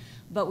stuff.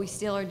 But we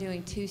still are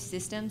doing two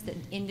systems that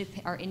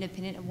are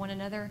independent of one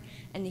another,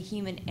 and the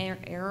human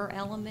error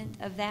element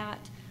of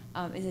that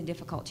is a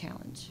difficult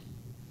challenge.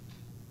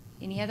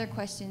 Any other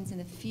questions in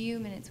the few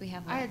minutes we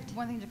have left? I had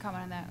one thing to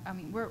comment on that. I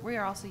mean, we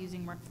are also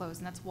using workflows,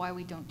 and that's why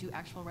we don't do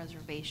actual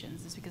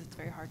reservations, is because it's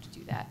very hard to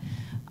do that.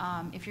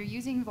 If you're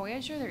using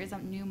Voyager, there is a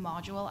new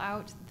module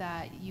out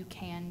that you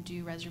can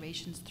do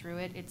reservations through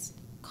it. It's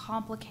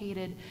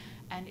complicated,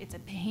 and it's a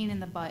pain in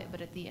the butt,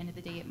 but at the end of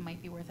the day, it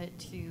might be worth it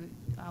to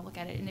look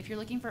at it. And if you're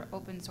looking for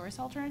open source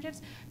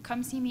alternatives,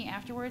 come see me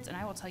afterwards, and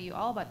I will tell you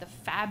all about the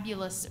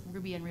fabulous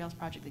Ruby on Rails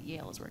project that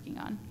Yale is working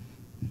on.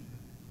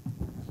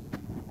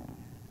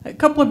 A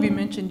couple of you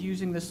mentioned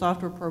using the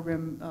software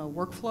program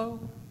Workflow.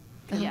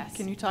 Yes.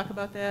 Can you talk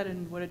about that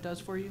and what it does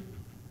for you?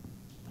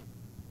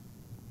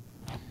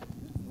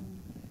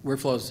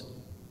 Workflows,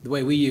 the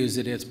way we use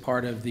it, it's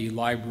part of the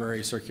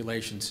library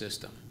circulation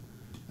system.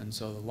 And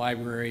so the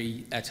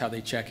library, that's how they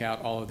check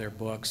out all of their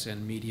books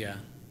and media.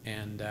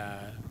 And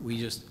we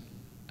just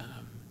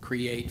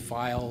create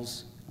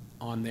files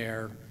on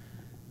there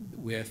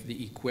with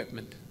the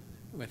equipment,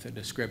 with a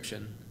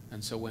description.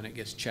 And so when it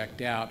gets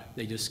checked out,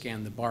 they just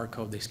scan the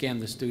barcode. They scan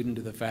the student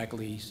to the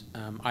faculty's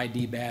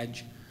ID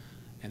badge,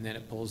 and then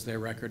it pulls their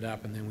record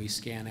up, and then we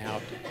scan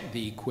out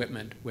the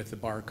equipment with the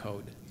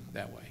barcode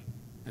that way.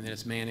 And then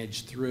it's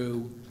managed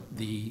through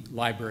the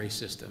library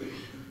system.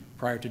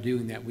 Prior to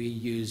doing that, we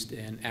used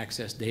an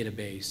Access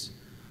database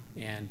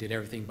and did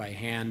everything by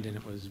hand, and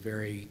it was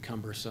very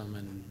cumbersome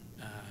and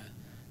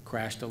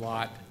crashed a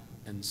lot.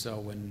 And so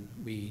when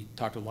we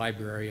talked to the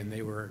library and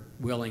they were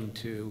willing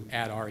to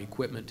add our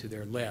equipment to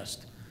their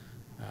list,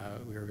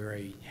 we were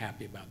very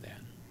happy about that.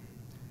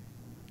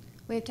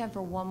 We have time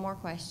for one more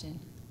question.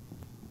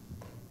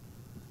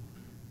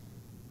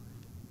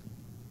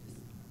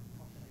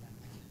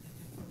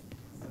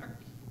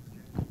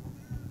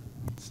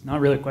 It's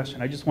not really a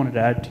question. I just wanted to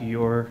add to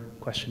your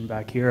question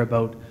back here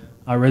about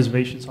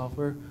reservation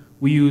software.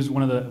 We use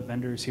one of the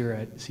vendors here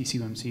at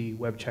CCUMC,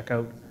 Web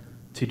Checkout,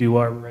 to do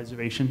our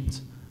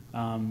reservations.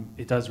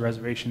 It does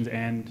reservations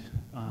and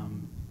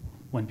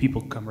when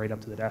people come right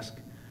up to the desk.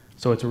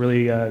 So it's a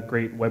really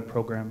great web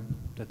program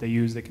that they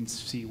use. They can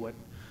see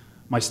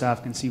my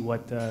staff can see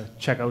what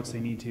checkouts they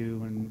need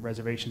to and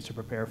reservations to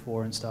prepare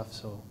for and stuff.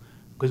 So,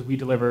 because we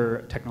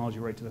deliver technology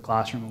right to the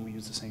classroom and we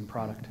use the same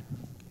product.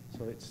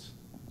 So it's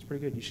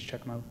pretty good. You should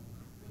check them out.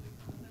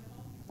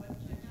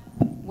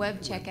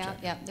 Web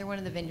checkout, yeah, they're one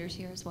of the vendors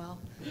here as well.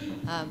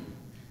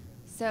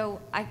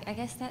 So I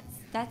guess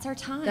that's our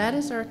time. That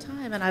is our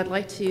time, and I'd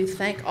like to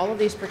thank all of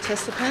these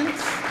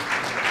participants.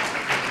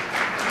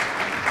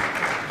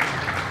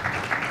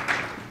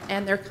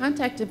 And their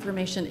contact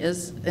information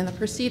is in the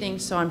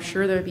proceedings, so I'm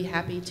sure they'll be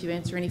happy to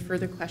answer any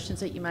further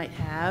questions that you might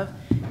have.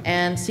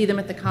 And see them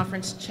at the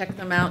conference, check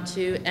them out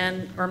too.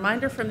 And a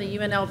reminder from the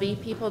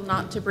UNLV people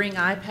not to bring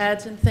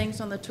iPads and things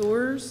on the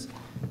tours,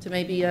 to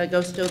maybe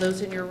go stow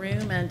those in your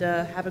room, and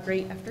have a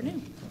great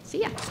afternoon.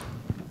 See ya.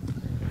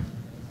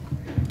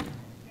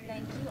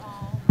 Thank you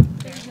all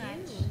very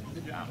much.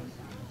 Good job.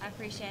 I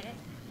appreciate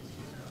it.